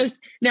 Not just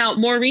now.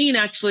 Maureen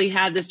actually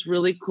had this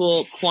really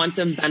cool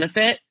quantum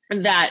benefit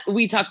that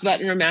we talked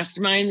about in our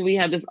mastermind. We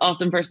had this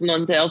awesome person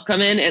on sales come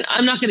in, and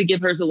I'm not going to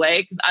give hers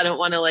away because I don't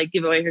want to like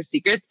give away her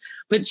secrets,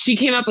 but she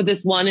came up with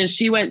this one and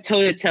she went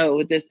toe to toe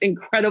with this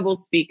incredible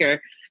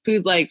speaker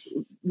who's like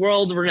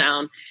world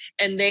renowned.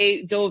 And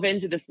they dove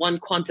into this one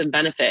quantum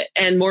benefit.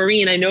 And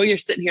Maureen, I know you're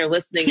sitting here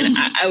listening, and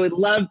I would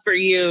love for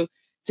you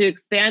to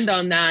expand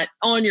on that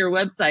on your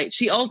website.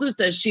 She also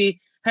says she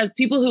has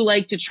people who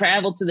like to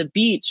travel to the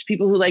beach,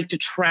 people who like to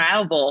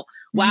travel.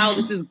 Wow,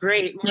 this is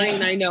great.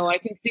 Maureen, I know. I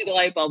can see the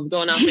light bulbs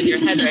going off in your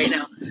head right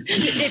now.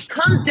 It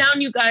comes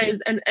down, you guys,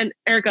 and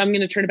Erica, I'm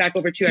going to turn it back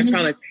over to you, I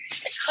promise.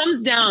 It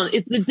comes down.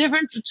 It's the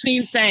difference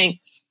between saying,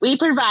 we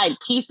provide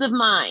peace of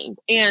mind,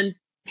 and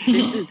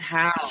this is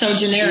how. So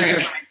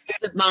generic.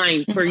 Peace of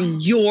mind for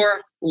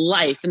your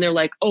life. And they're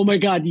like, oh my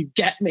God, you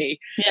get me.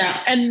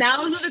 Yeah. And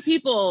those are the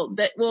people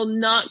that will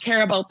not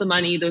care about the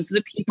money. Those are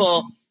the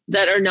people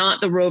that are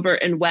not the Rover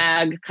and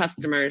WAG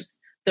customers.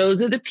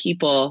 Those are the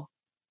people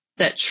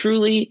that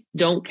truly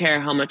don't care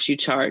how much you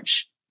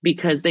charge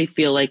because they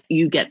feel like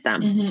you get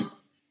them.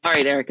 All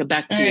right, Erica,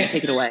 back to you.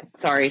 Take it away.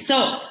 Sorry.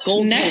 So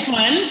next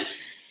one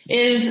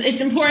is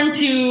it's important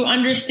to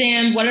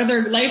understand what are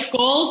their life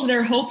goals,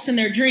 their hopes, and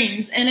their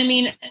dreams. And I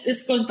mean,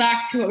 this goes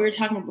back to what we were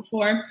talking about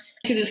before,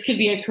 because this could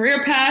be a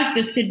career path.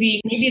 This could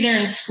be maybe they're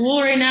in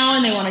school right now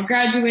and they want to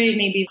graduate.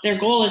 Maybe their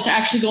goal is to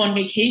actually go on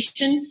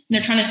vacation and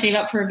they're trying to save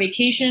up for a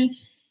vacation.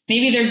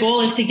 Maybe their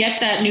goal is to get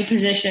that new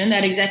position,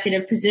 that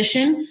executive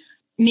position.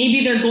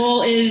 Maybe their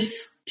goal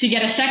is to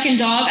get a second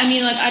dog. I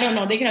mean, like, I don't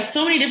know. They could have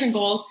so many different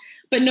goals,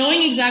 but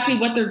knowing exactly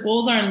what their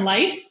goals are in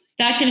life,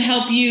 that can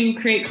help you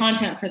create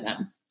content for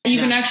them. You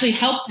can actually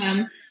help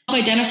them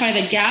identify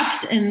the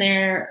gaps in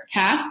their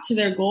path to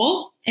their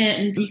goal,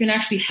 and you can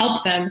actually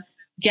help them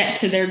get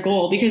to their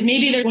goal, because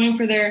maybe they're going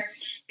for their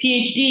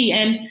PhD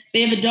and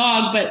they have a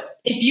dog, but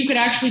if you could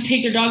actually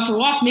take their dog for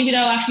walks, maybe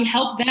that'll actually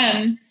help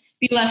them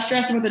be less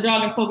stressed about their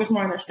dog and focus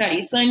more on their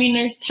studies. So, I mean,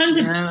 there's tons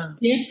of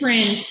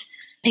different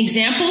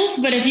examples,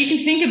 but if you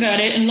can think about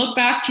it and look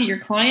back to your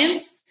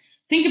clients,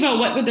 think about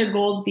what would their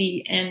goals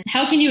be and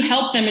how can you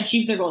help them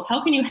achieve their goals?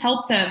 How can you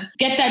help them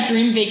get that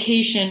dream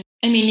vacation?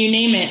 I mean, you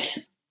name it.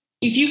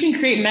 If you can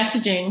create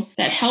messaging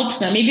that helps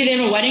them, maybe they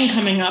have a wedding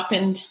coming up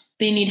and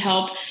they need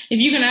help. If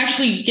you can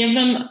actually give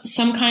them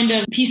some kind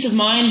of peace of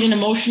mind and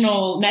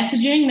emotional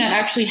messaging that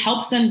actually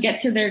helps them get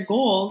to their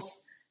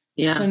goals,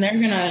 then they're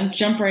going to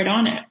jump right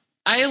on it.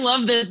 I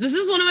love this. This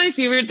is one of my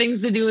favorite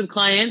things to do with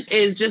clients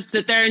is just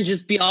sit there and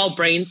just be all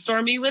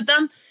brainstormy with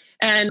them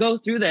and go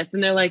through this.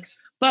 And they're like,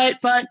 but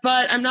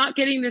I'm not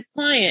getting this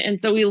client. And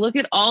so we look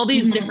at all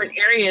these different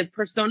areas.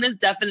 Persona is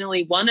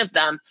definitely one of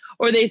them.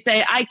 Or they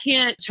say, I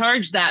can't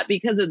charge that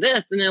because of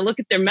this. And then look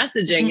at their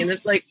messaging and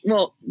it's like,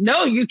 well,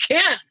 no, you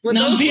can't.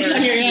 No, based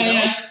on your,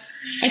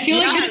 I feel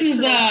like this is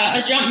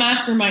a jump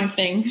mastermind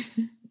thing.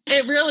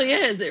 It really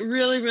is. It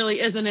really,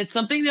 really is. And it's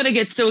something that I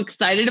get so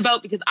excited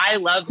about because I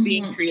love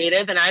being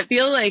creative and I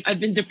feel like I've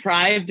been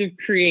deprived of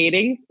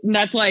creating. And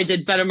that's why I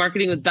did Better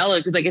Marketing with Bella,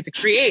 because I get to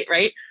create,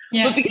 right?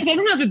 Yeah. But because I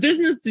don't have the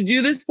business to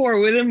do this for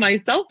within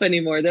myself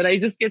anymore, that I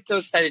just get so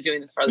excited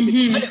doing this for other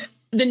people. So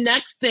the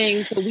next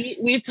thing, so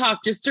we've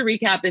talked, just to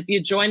recap, if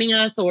you're joining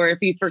us or if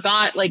you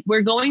forgot, like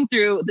we're going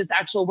through this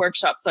actual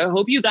workshop. So I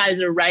hope you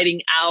guys are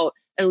writing out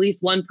at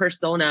least one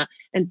persona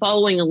and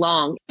following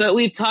along. But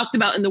we've talked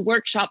about in the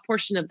workshop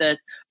portion of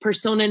this,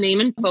 persona, name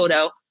and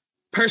photo,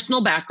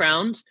 personal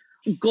background,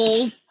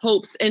 goals,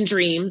 hopes, and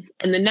dreams.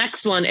 And the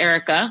next one,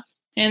 Erica.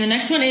 And the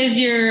next one is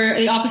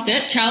the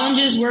opposite,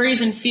 challenges,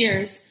 worries, and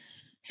fears.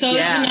 So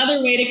this is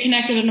another way to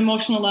connect at an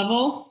emotional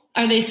level.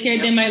 Are they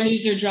scared they might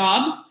lose their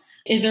job?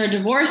 Is there a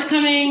divorce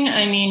coming?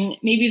 I mean,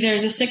 maybe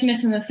there's a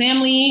sickness in the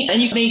family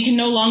and they can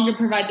no longer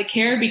provide the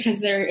care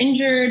because they're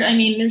injured. I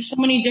mean, there's so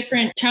many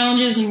different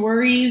challenges and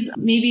worries.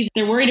 Maybe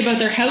they're worried about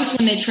their house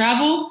when they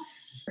travel.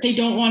 They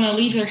don't want to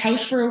leave their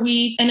house for a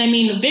week. And I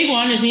mean, the big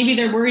one is maybe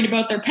they're worried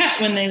about their pet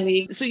when they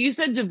leave. So you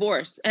said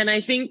divorce. And I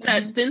think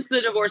that since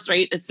the divorce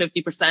rate is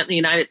 50% in the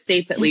United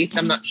States, at least,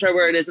 I'm not sure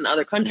where it is in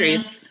other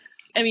countries.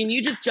 I mean,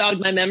 you just jogged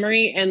my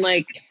memory and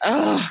like,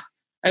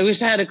 I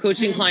wish I had a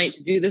coaching client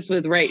to do this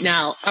with right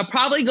now. I'll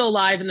probably go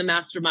live in the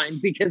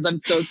mastermind because I'm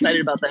so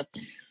excited about this.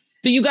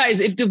 But you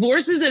guys, if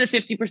divorce is at a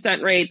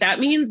 50% rate, that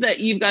means that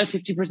you've got a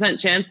 50%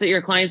 chance that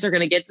your clients are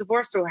going to get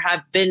divorced or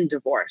have been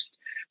divorced.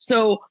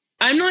 So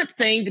I'm not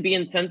saying to be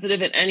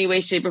insensitive in any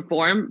way, shape, or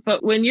form,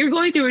 but when you're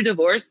going through a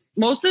divorce,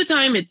 most of the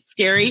time it's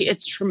scary,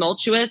 it's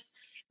tumultuous.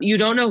 You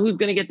don't know who's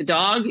going to get the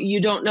dog. You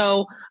don't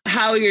know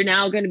how you're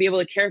now going to be able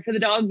to care for the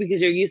dog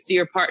because you're used to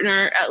your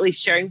partner at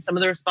least sharing some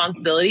of the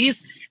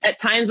responsibilities. At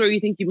times where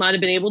you think you might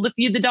have been able to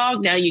feed the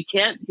dog, now you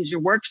can't because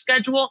your work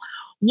schedule.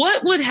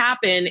 What would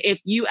happen if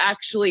you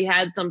actually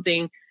had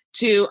something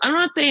to, I'm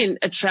not saying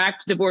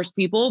attract divorced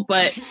people,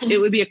 but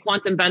it would be a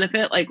quantum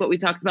benefit like what we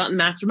talked about in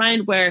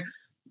Mastermind where,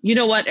 you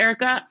know what,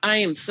 Erica, I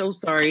am so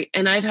sorry.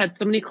 And I've had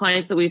so many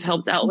clients that we've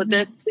helped out with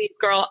this. Please,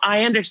 girl,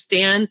 I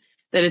understand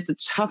that it's a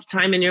tough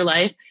time in your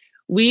life.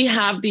 We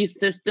have these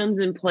systems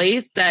in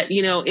place that,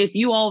 you know, if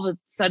you all of a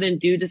sudden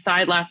do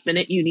decide last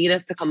minute you need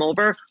us to come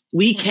over,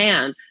 we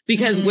can,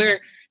 because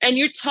and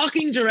you're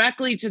talking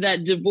directly to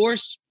that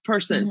divorced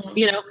person,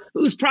 you know,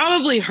 who's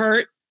probably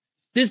hurt.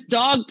 This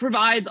dog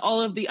provides all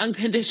of the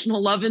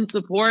unconditional love and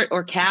support,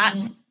 or cat.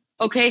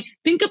 Okay,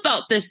 think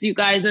about this, you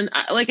guys. And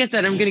like I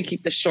said, I'm going to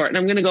keep this short and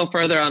I'm going to go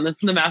further on this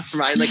in the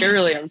mastermind. Like I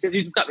really am, because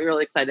you just got me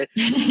really excited.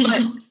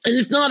 But and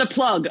it's not a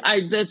plug.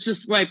 That's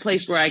just my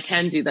place where I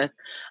can do this.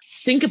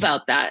 Think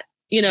about that.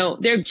 You know,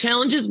 there are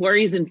challenges,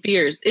 worries, and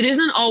fears. It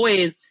isn't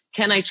always,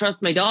 can I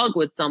trust my dog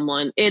with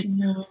someone? It's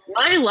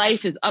my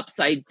life is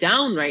upside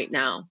down right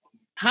now.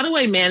 How do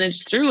I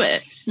manage through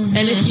it?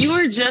 And if you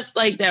are just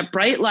like that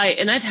bright light,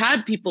 and I've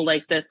had people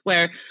like this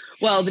where,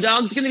 well, the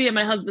dog's going to be at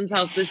my husband's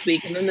house this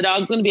week, and then the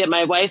dog's going to be at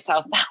my wife's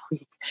house that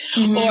week.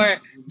 Or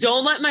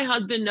don't let my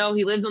husband know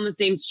he lives on the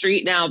same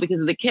street now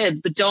because of the kids,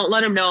 but don't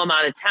let him know I'm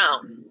out of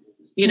town.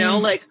 You know,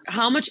 like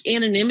how much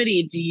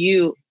anonymity do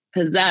you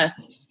possess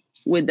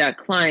with that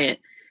client?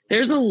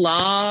 There's a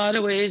lot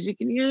of ways you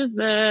can use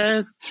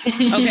this.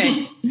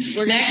 Okay,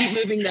 we're going to keep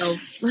moving though.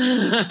 All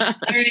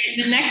right,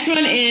 the next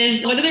one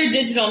is, what are their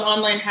digital and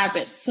online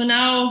habits? So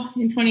now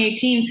in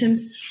 2018,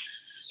 since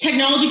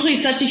technology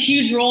plays such a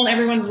huge role in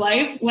everyone's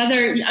life,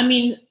 whether, I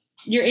mean,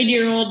 your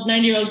 80-year-old,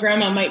 90-year-old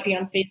grandma might be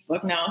on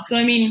Facebook now. So,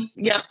 I mean.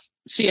 Yep,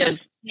 she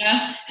is.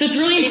 Yeah. So it's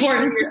really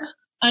important to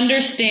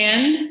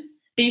understand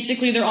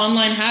basically their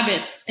online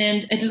habits,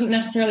 and it doesn't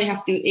necessarily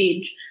have to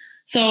age.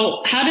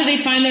 So how do they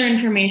find their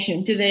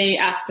information? Do they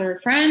ask their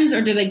friends,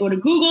 or do they go to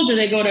Google? Do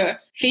they go to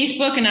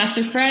Facebook and ask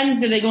their friends?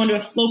 Do they go into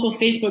a local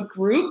Facebook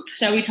group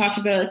that we talked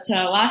about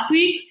last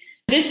week?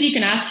 This you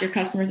can ask your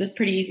customers. It's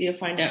pretty easy to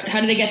find out. How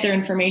do they get their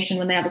information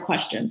when they have a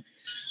question?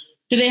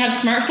 Do they have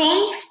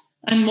smartphones?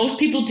 And most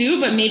people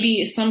do, but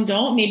maybe some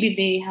don't. Maybe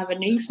they have a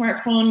new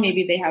smartphone.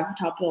 Maybe they have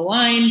top of the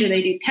line. Do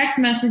they do text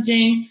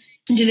messaging?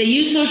 Do they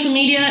use social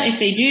media? If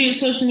they do use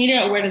social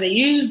media, where do they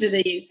use? Do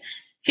they use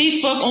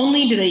Facebook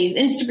only? Do they use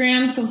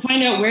Instagram? So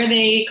find out where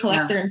they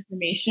collect their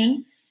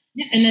information,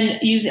 and then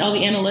use all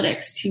the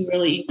analytics to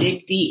really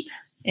dig deep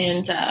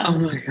and oh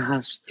my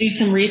gosh, do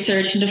some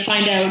research and to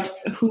find out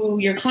who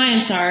your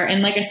clients are.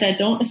 And like I said,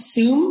 don't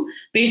assume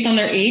based on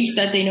their age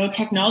that they know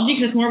technology,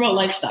 because it's more about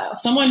lifestyle.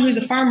 Someone who's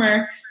a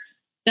farmer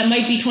that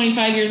might be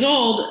 25 years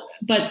old,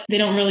 but they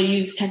don't really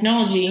use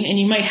technology. And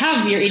you might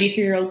have your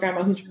 83-year-old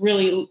grandma who's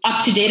really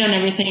up to date on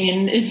everything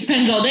and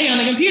spends all day on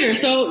the computer.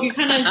 So you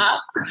kind of,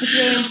 it's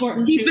really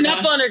important. Keeping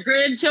up on her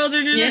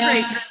grandchildren and her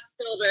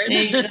great-grandchildren.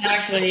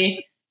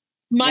 Exactly.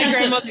 My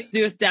grandma would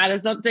do a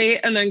status update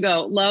and then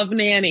go, love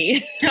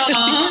Nanny. So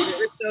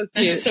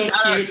cute. So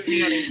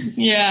cute.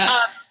 Yeah.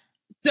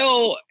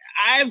 So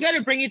I've got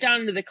to bring it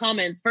down into the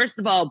comments. First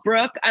of all,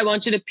 Brooke, I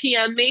want you to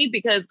PM me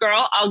because,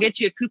 girl, I'll get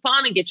you a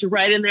coupon and get you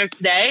right in there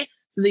today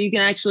so that you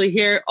can actually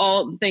hear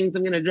all the things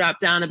I'm going to drop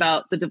down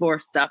about the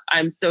divorce stuff.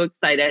 I'm so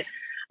excited.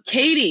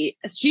 Katie,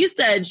 she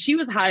said she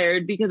was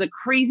hired because a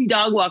crazy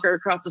dog walker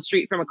across the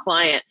street from a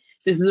client.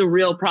 This is a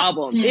real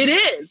problem. It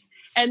is.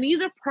 And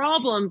these are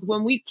problems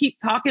when we keep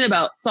talking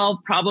about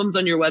solve problems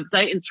on your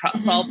website and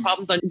solve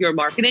problems on your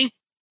marketing.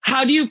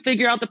 How do you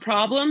figure out the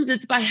problems?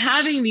 It's by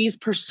having these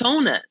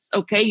personas.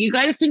 Okay. You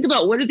got to think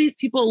about, what do these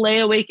people lay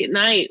awake at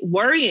night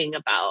worrying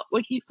about?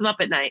 What keeps them up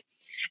at night?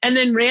 And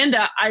then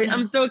Randa,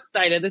 I'm so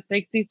excited. This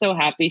makes me so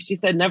happy. She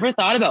said, never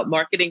thought about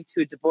marketing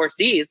to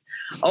divorcees.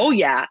 Oh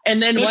yeah.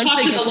 And then once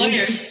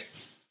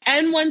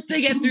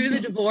they get through the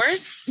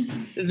divorce,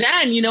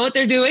 then you know what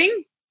they're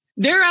doing?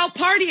 They're out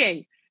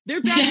partying.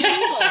 They're back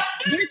single.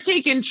 They're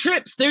taking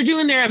trips. They're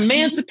doing their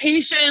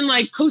emancipation,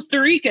 like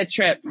Costa Rica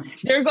trip.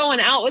 They're going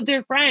out with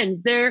their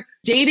friends. They're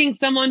dating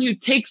someone who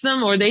takes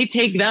them, or they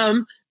take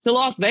them to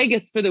Las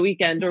Vegas for the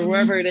weekend, or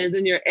wherever it is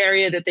in your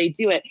area that they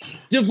do it.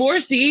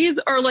 Divorcees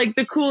are like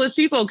the coolest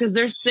people because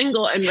they're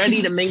single and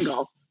ready to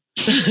mingle.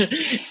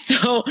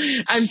 So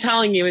I'm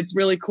telling you, it's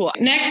really cool.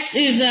 Next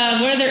is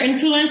what are their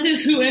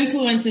influences? Who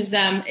influences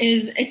them?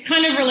 It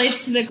kind of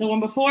relates to the one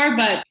before,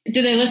 but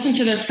do they listen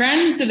to their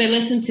friends? Do they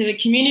listen to the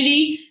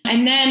community?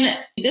 And then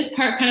this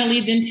part kind of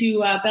leads into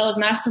Bella's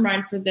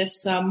mastermind for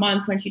this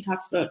month when she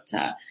talks about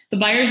the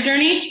buyer's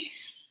journey,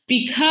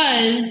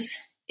 because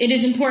it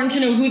is important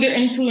to know who their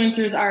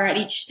influencers are at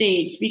each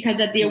stage, because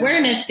at the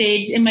awareness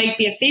stage, it might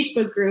be a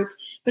Facebook group,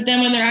 but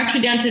then when they're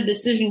actually down to the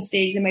decision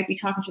stage, they might be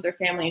talking to their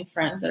family and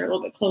friends that are a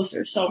little bit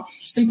closer. So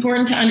it's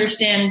important to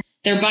understand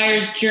their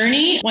buyer's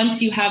journey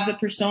once you have the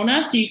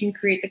persona, so you can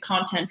create the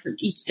content for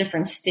each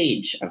different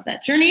stage of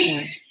that journey.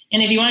 Yeah.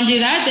 And if you want to do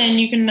that, then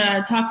you can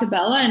talk to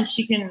Bella and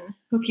she can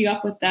hook you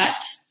up with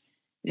that.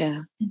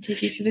 Yeah. And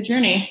take you through the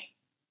journey.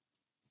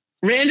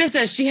 Randa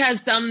says she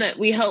has some that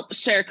we help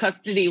share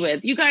custody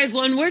with. You guys,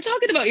 when we're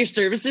talking about your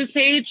services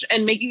page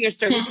and making your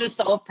services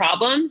solve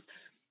problems,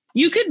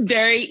 you could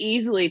very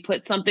easily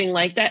put something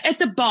like that at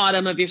the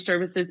bottom of your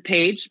services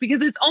page,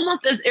 because it's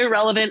almost as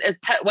irrelevant as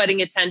pet wedding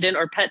attendant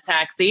or pet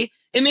taxi.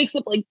 It makes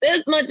up like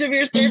this much of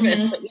your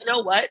service. But you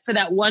know what? For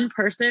that one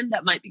person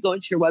that might be going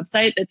to your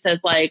website that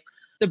says like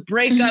the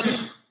breakup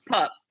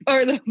pup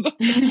or the,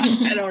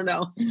 I don't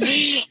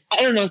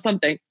know,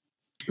 something.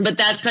 But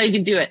that's how you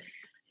can do it.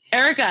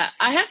 Erica,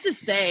 I have to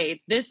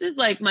say, this is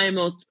like my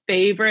most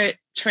favorite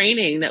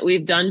training that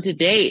we've done to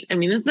date. I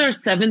mean, this is our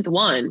 7th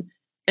one.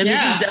 And this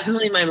is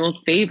definitely my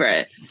most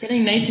favorite.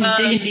 Getting nice and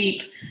digging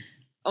deep.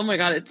 Oh my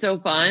God, it's so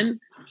fun.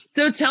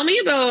 So tell me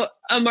about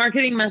a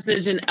marketing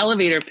message and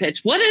elevator pitch.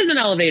 What is an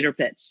elevator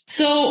pitch?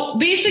 So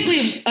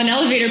basically an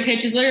elevator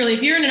pitch is literally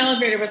if you're in an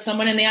elevator with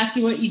someone and they ask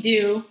you what you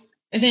do,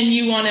 and then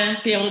you want to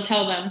be able to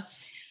tell them.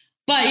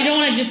 But you don't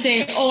want to just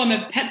say, oh, I'm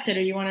a pet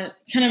sitter. You want to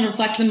kind of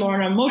reflect them more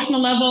on an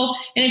emotional level.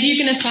 And if you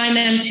can assign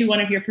them to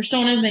one of your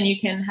personas, then you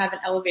can have an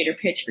elevator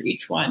pitch for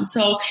each one.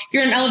 So if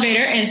you're in an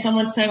elevator and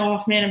someone's saying,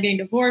 oh, man, I'm getting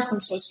divorced,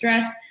 I'm so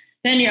stressed,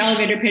 then your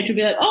elevator pitch will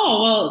be like,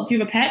 oh, well, do you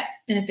have a pet?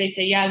 And if they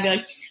say, yeah, I'd be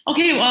like,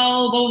 okay,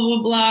 well, blah, blah,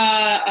 blah,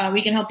 blah.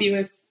 We can help you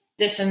with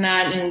this and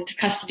that and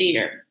custody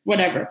or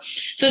whatever.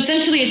 So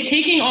essentially, it's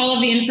taking all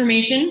of the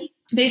information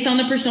based on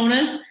the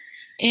personas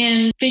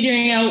and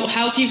figuring out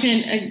how you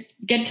can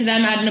get to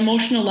them at an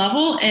emotional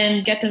level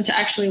and get them to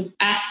actually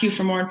ask you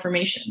for more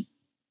information.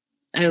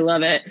 I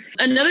love it.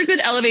 Another good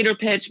elevator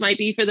pitch might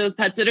be for those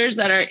pet sitters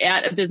that are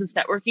at a business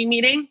networking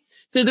meeting.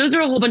 So those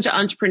are a whole bunch of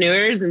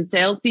entrepreneurs and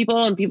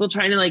salespeople and people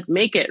trying to like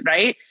make it,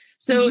 right?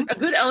 So a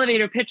good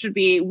elevator pitch would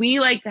be, we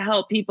like to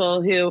help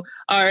people who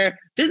are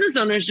business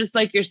owners just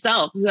like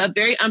yourself, who have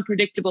very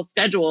unpredictable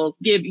schedules,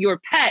 give your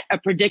pet a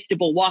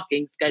predictable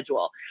walking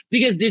schedule.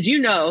 Because did you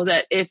know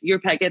that if your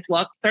pet gets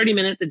walked 30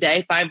 minutes a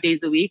day, 5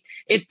 days a week,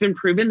 it's been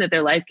proven that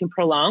their life can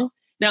prolong?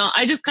 Now,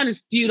 I just kind of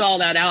spewed all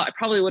that out. I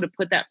probably would have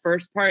put that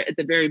first part at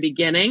the very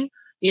beginning,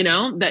 you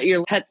know, that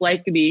your pet's life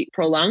could be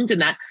prolonged,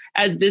 and that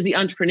as busy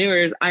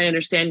entrepreneurs, I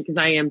understand because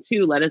I am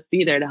too, let us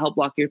be there to help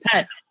walk your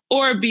pet.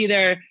 Or be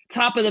their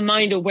top of the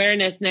mind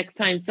awareness next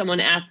time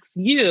someone asks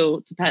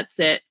you to pet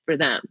sit for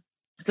them.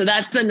 So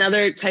that's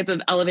another type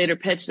of elevator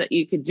pitch that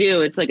you could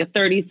do. It's like a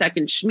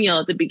 30-second schmeal.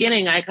 At the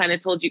beginning, I kind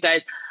of told you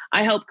guys,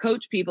 I help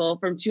coach people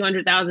from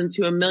 $200,000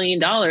 to $1 million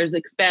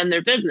expand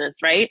their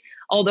business, right?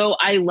 Although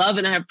I love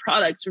and I have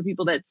products for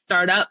people that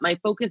start up, my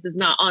focus is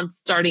not on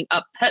starting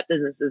up pet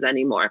businesses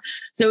anymore.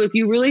 So if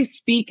you really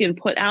speak and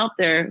put out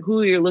there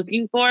who you're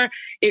looking for,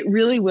 it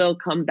really will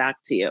come back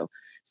to you.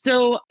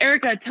 So,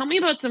 Erica, tell me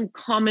about some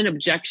common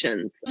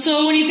objections.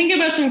 So when you think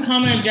about some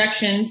common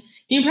objections,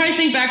 you can probably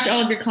think back to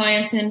all of your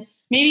clients and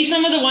maybe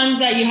some of the ones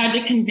that you had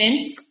to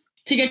convince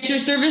to get your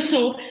service.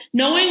 So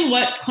knowing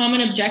what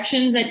common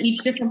objections that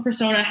each different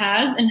persona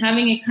has and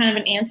having a kind of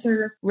an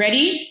answer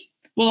ready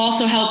will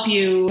also help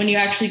you when you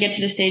actually get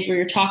to the stage where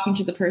you're talking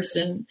to the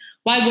person.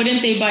 Why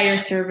wouldn't they buy your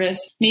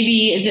service?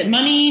 Maybe is it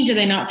money? Do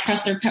they not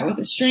trust their pet with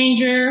a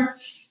stranger?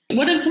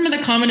 What are some of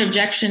the common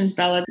objections,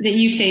 Bella, that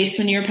you faced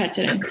when you were pet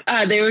sitting?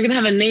 They were going to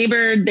have a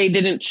neighbor. They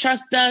didn't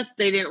trust us.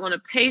 They didn't want to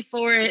pay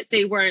for it.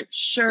 They weren't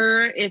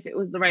sure if it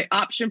was the right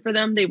option for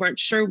them. They weren't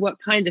sure what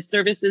kind of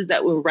services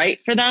that were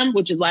right for them,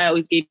 which is why I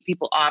always gave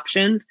people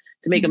options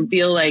to make them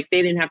feel like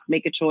they didn't have to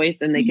make a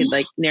choice and they could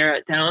like narrow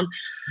it down.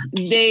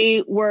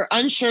 They were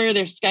unsure of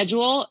their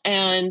schedule,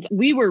 and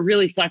we were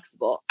really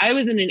flexible. I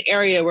was in an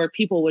area where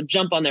people would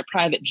jump on their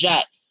private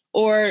jet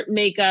or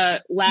make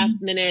a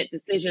last minute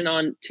decision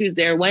on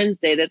Tuesday or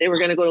Wednesday that they were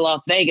going to go to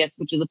Las Vegas,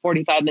 which is a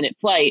 45-minute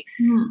flight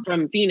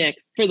from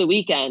Phoenix for the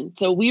weekend.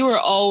 So we were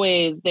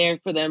always there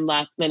for them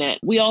last minute.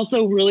 We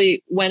also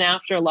really went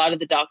after a lot of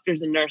the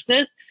doctors and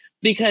nurses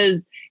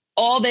because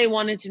all they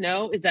wanted to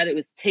know is that it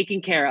was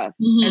taken care of.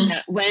 And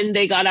that when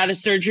they got out of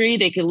surgery,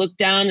 they could look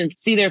down and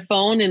see their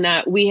phone and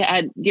that we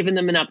had given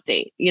them an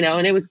update,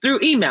 and it was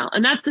through email.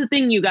 And that's the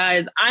thing, you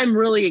guys, I'm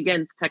really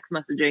against text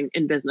messaging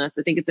in business.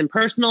 I think it's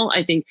impersonal.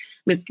 I think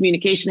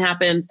miscommunication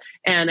happens.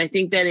 And I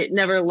think that it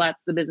never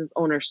lets the business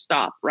owner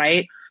stop,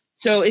 right?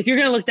 So if you're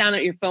going to look down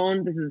at your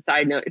phone, this is a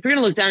side note. If you're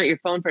going to look down at your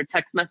phone for a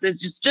text message,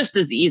 it's just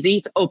as easy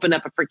to open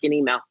up a freaking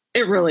email.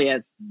 It really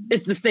is.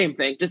 It's the same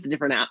thing, just a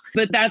different app.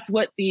 But that's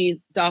what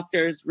these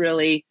doctors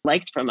really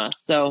liked from us.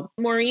 So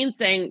Maureen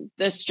saying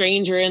the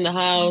stranger in the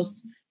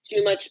house,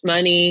 too much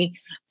money.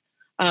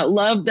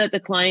 Love that the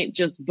client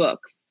just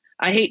books.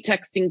 I hate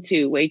texting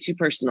too. Way too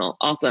personal.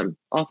 Awesome.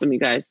 Awesome, you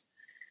guys.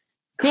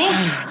 Cool.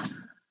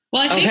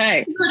 Well,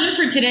 I think we're good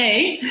for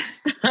today.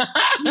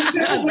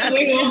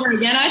 Way over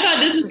again. I thought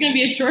this was going to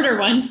be a shorter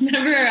one.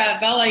 Remember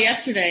Bella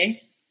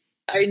yesterday?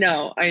 I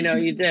know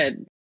you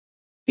did.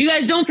 You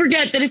guys don't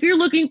forget that if you're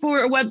looking for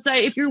a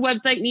website, if your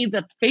website needs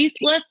a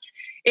facelift,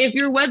 if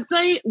your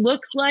website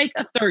looks like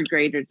a third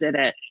grader did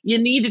it, you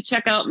need to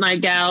check out my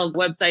gals'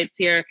 websites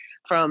here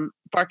from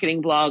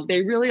Marketing Blog.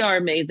 They really are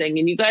amazing.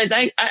 And you guys,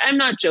 I'm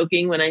not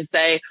joking when I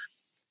say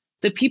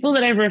the people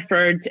that I've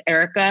referred to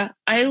Erica,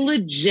 I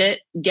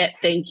legit get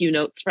thank you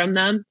notes from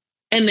them.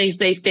 And they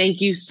say, thank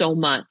you so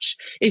much.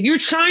 If you're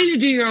trying to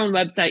do your own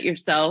website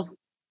yourself,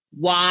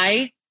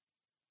 why?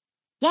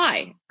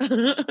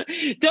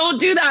 Don't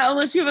do that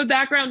unless you have a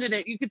background in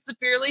it. You could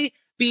severely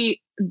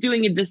be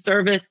doing a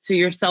disservice to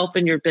yourself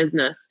and your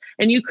business.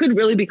 And you could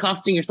really be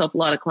costing yourself a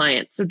lot of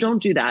clients. So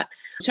don't do that.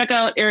 Check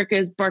out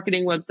Erica's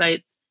marketing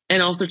websites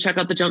and also check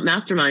out the Jump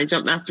Mastermind.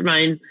 Jump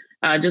Mastermind,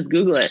 just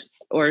Google it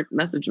or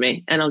message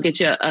me and I'll get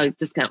you a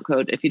discount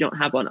code if you don't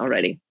have one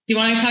already. Do you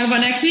want to talk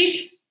about next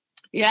week?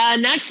 Yeah,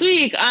 next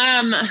week.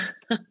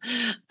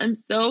 I'm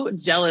so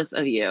jealous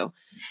of you.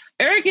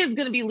 Erica is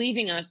going to be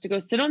leaving us to go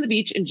sit on the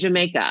beach in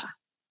Jamaica,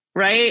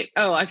 right?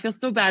 Oh, I feel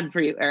so bad for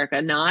you,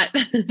 Erica. Not.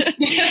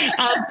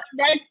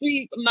 Next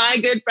week, my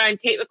good friend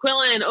Kate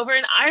McQuillan over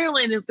in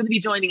Ireland is going to be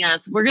joining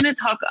us. We're going to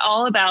talk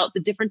all about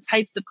the different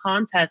types of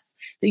contests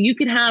that you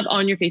can have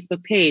on your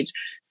Facebook page.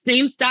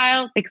 Same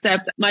style,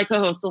 except my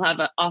co-host will have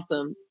an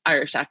awesome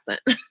Irish accent.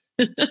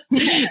 So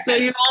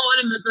you all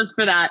want to miss us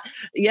for that.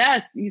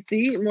 Yes, you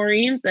see,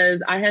 Maureen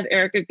says, I have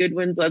Erica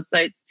Goodwin's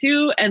websites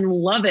too and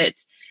love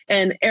it.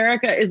 And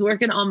Erica is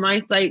working on my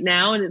site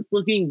now and it's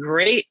looking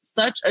great.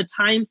 Such a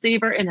time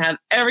saver and have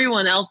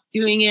everyone else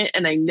doing it.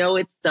 And I know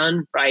it's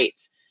done right.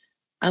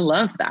 I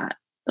love that.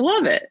 I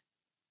love it.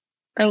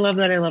 I love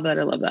that. I love that.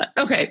 I love that.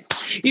 Okay.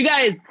 You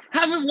guys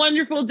have a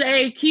wonderful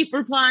day. Keep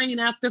replying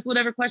and ask us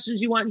whatever questions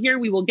you want here.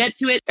 We will get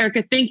to it.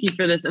 Erica, thank you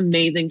for this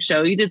amazing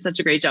show. You did such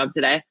a great job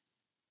today.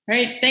 All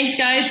right. Thanks,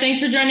 guys. Thanks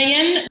for joining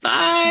in.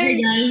 Bye.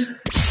 Hey,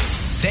 guys.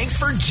 Thanks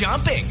for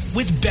jumping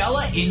with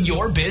Bella in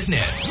your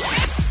business.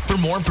 For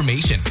more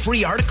information,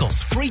 free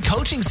articles, free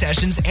coaching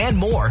sessions, and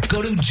more,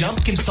 go to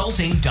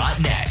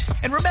jumpconsulting.net.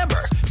 And remember,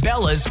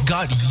 Bella's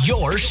got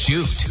your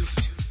shoot.